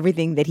that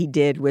everything that he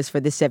did was for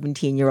the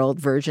 17-year-old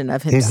version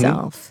of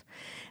himself. Mm-hmm.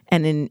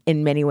 And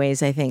in many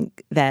ways, I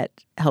think that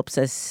helps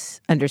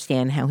us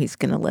understand how he's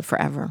going to live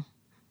forever.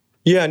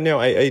 Yeah, no,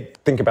 I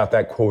think about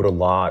that quote a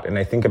lot. And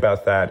I think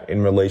about that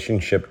in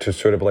relationship to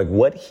sort of like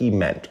what he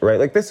meant, right?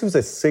 Like, this was a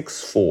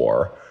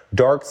 6'4",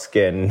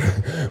 dark-skinned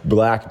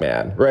black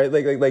man, right?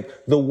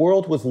 Like the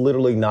world was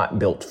literally not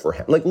built for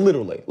him. Like,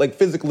 literally, like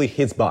physically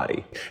his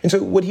body. And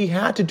so what he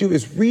had to do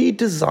is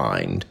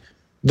redesign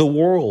the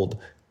world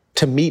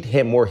to meet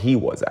him where he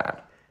was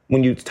at.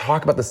 When you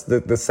talk about the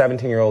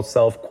 17-year-old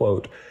self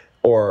quote,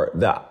 or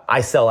the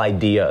I sell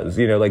ideas,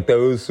 like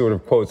those sort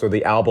of quotes, or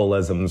the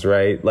albolisms,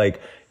 right? Like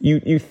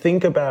you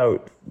think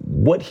about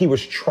what he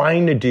was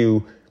trying to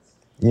do,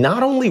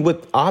 not only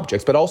with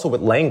objects, but also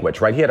with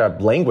language, right? He had a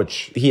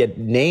language, he had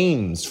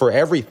names for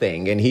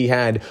everything, and he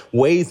had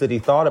ways that he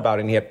thought about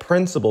it, and he had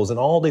principles and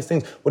all these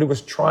things. What he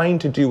was trying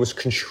to do was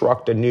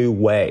construct a new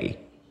way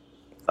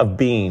of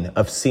being,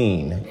 of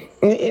seeing.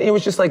 It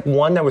was just like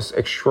one that was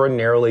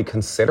extraordinarily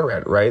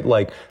considerate, right?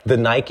 Like the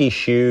Nike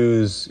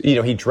shoes,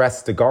 he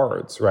dressed the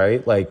guards,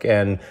 right? Like,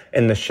 and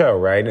in the show,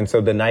 right? And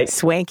so the Nike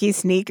swanky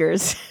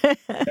sneakers.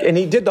 And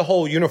he did the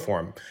whole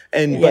uniform.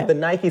 But the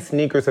Nike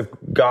sneakers have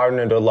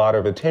garnered a lot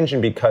of attention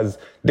because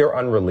they're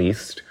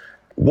unreleased.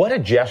 What a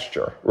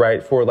gesture,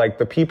 right? For like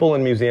the people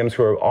in museums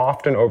who are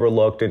often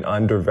overlooked and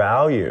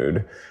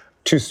undervalued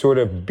to sort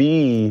of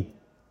be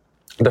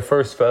the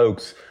first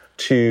folks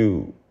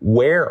to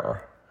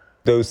wear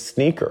those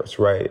sneakers,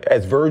 right?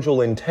 As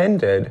Virgil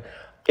intended,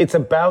 it's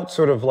about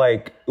sort of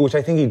like, which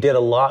I think he did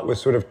a lot,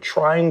 was sort of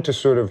trying to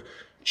sort of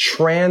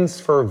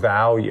transfer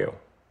value,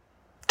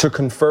 to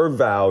confer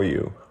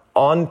value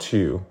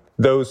onto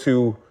those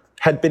who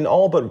had been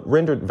all but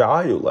rendered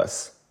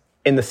valueless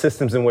in the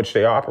systems in which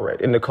they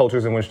operate, in the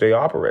cultures in which they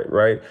operate,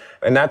 right?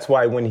 And that's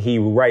why when he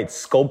writes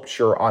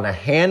sculpture on a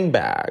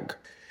handbag,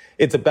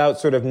 it's about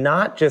sort of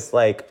not just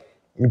like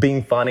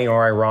being funny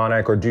or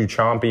ironic or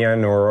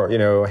Duchampian or,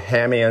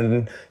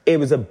 Hamian. It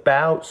was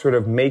about sort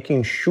of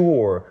making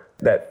sure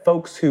that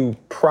folks who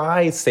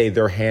prize, say,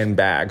 their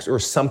handbags or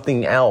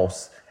something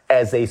else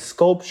as a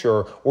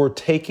sculpture were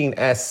taking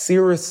as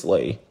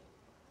seriously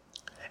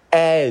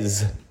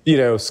as,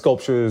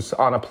 sculptures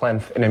on a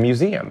plinth in a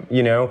museum,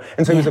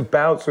 And so it was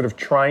about sort of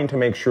trying to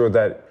make sure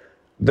that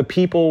the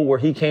people where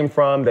he came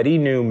from, that he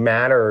knew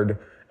mattered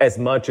as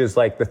much as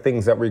like the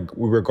things that we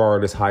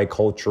regard as high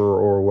culture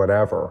or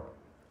whatever.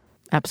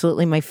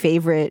 Absolutely.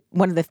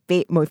 One of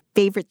the my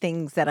favorite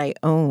things that I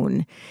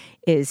own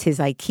is his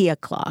IKEA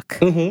clock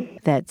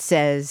that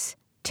says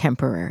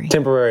temporary.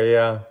 Temporary,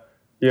 yeah.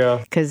 Yeah.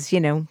 Because,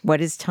 what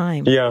is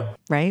time? Yeah.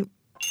 Right?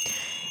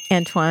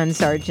 Antoine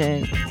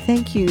Sargent,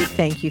 thank you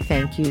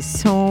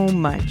so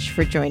much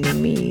for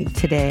joining me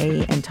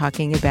today and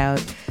talking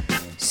about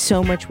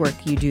so much work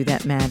you do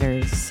that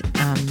matters.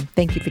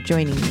 Thank you for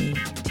joining me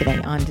today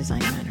on Design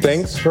Matters.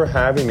 Thanks for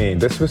having me.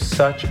 This was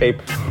such an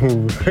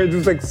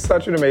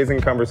amazing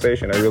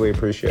conversation. I really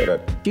appreciate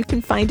it. You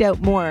can find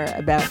out more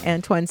about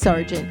Antoine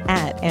Sargent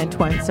at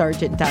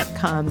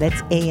AntoineSargent.com.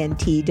 That's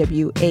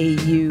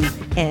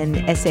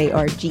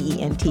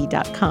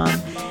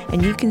ANTWAUNSARGENT.com.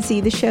 And you can see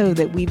the show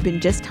that we've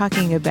been just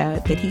talking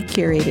about that he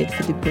curated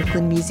for the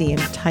Brooklyn Museum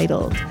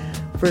titled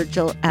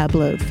Virgil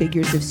Abloh,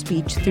 Figures of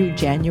Speech through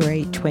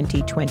January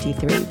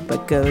 2023.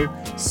 But go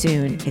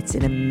soon. It's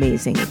an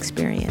amazing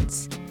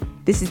experience.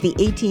 This is the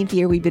 18th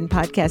year we've been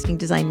podcasting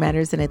Design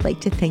Matters, and I'd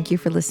like to thank you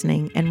for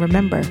listening. And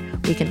remember,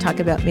 we can talk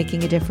about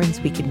making a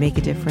difference, we can make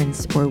a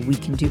difference, or we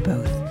can do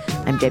both.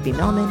 I'm Debbie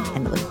Millman,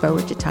 and I look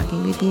forward to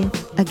talking with you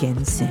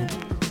again soon.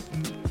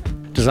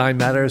 Design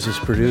Matters is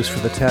produced for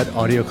the TED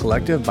Audio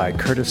Collective by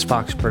Curtis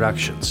Fox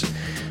Productions.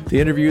 The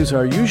interviews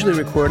are usually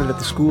recorded at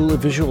the School of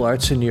Visual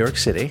Arts in New York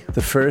City,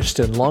 the first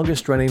and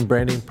longest-running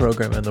branding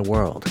program in the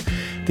world.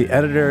 The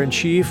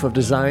editor-in-chief of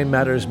Design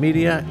Matters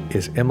Media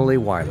is Emily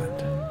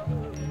Weiland.